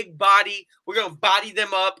a big body. We're gonna body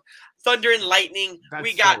them up. Thunder and lightning. That's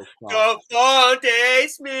we got so Devontae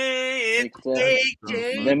Smith. Except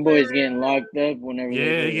AJ them boys Brown. getting locked up whenever Yeah, they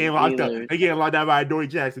they go getting to locked up. Steelers. They getting locked up by Adoree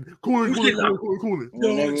Jackson. Cooling. Whenever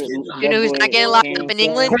You know who's that not getting boy locked came up in from-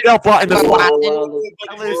 England? Put it up front in the That boy spot.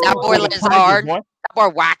 Watkins. That boy Lazard. That boy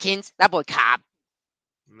Watkins. That boy Cobb.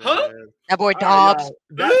 Huh? That boy All right, Dobbs. y'all.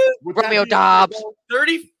 That- with that Romeo being said, Dobbs. though,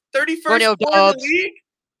 31st Romeo score in the Dobbs. league.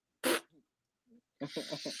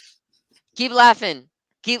 Keep laughing.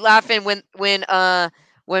 Keep laughing when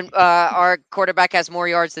our quarterback has more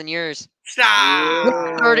yards than yours. Stop.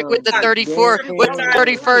 With the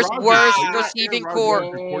 31st worst receiving core.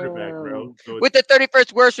 With the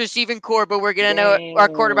 31st worst receiving core, but we're gonna know our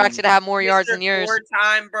quarterback's gonna have more yards than yours.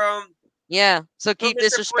 Time, bro. Yeah, so keep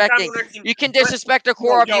disrespecting. You can But- disrespect a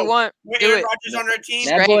core if you want. With Do Aaron it. Rodgers on our team.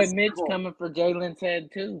 That boy Strange. Mitch coming for Jalen's head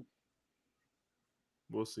too.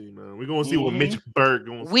 We'll see, man. We're gonna see what Mitch Berg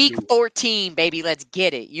going to Week do. 14, baby. Let's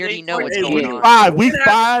get it. You already Week know what's 14. going Week on. 5, week We're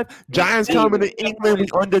gonna 5. Giants coming to England. We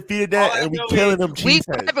undefeated that, and we killing them Week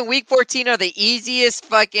cheeseheads. 5 and week 14 are the easiest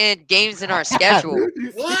fucking games in our schedule.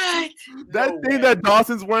 What? That No thing way. that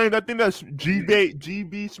Dawson's wearing, that thing that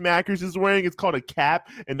GB Schmackers is wearing, it's called a cap,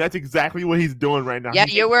 and that's exactly what he's doing right now. Yeah,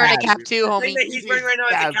 He's you're wearing a capping. cap too, The thing homie. that he's wearing right now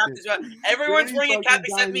is a cap Captain. as well. Everyone's wearing a cap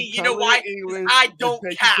except me. You know Coming why? to England I and don't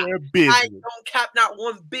taking cap. care of I business. don't cap not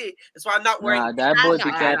one bit. That's why I'm not wearing. Nah, that boy be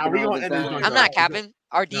Nah, capping we all gonna the end this time. joint, I'm not capping.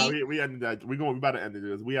 RD, No, we ended that. We about to end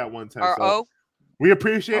this. We at 110. RO. So we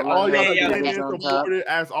appreciate All all I y'all know that is came it's in, on top. supported,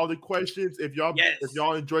 asked all the questions. If y'all Yes.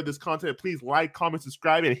 enjoyed this content, please like, comment,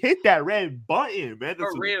 subscribe, and hit that red button, man. The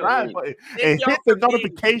For real. subscribe button, Thank and y'all hit the for being-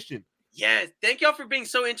 notification. Yes, thank y'all for being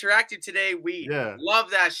so interactive today. We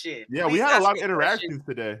love that shit. Yeah, Please we had a ask lot of us interactions questions.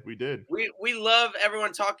 today. We did. We love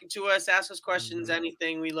everyone talking to us, ask us questions,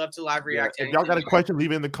 anything. We love to live Yeah, react. to if y'all got a anything. question,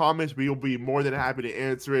 leave it in the comments. We'll be more than happy to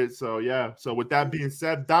answer it. So yeah. So with that being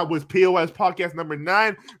said, that was POS podcast number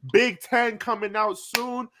 9. Big 10 coming out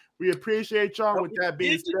soon. We appreciate y'all. With that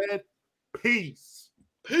being said, peace.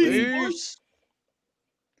 Peace.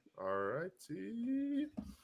 All righty.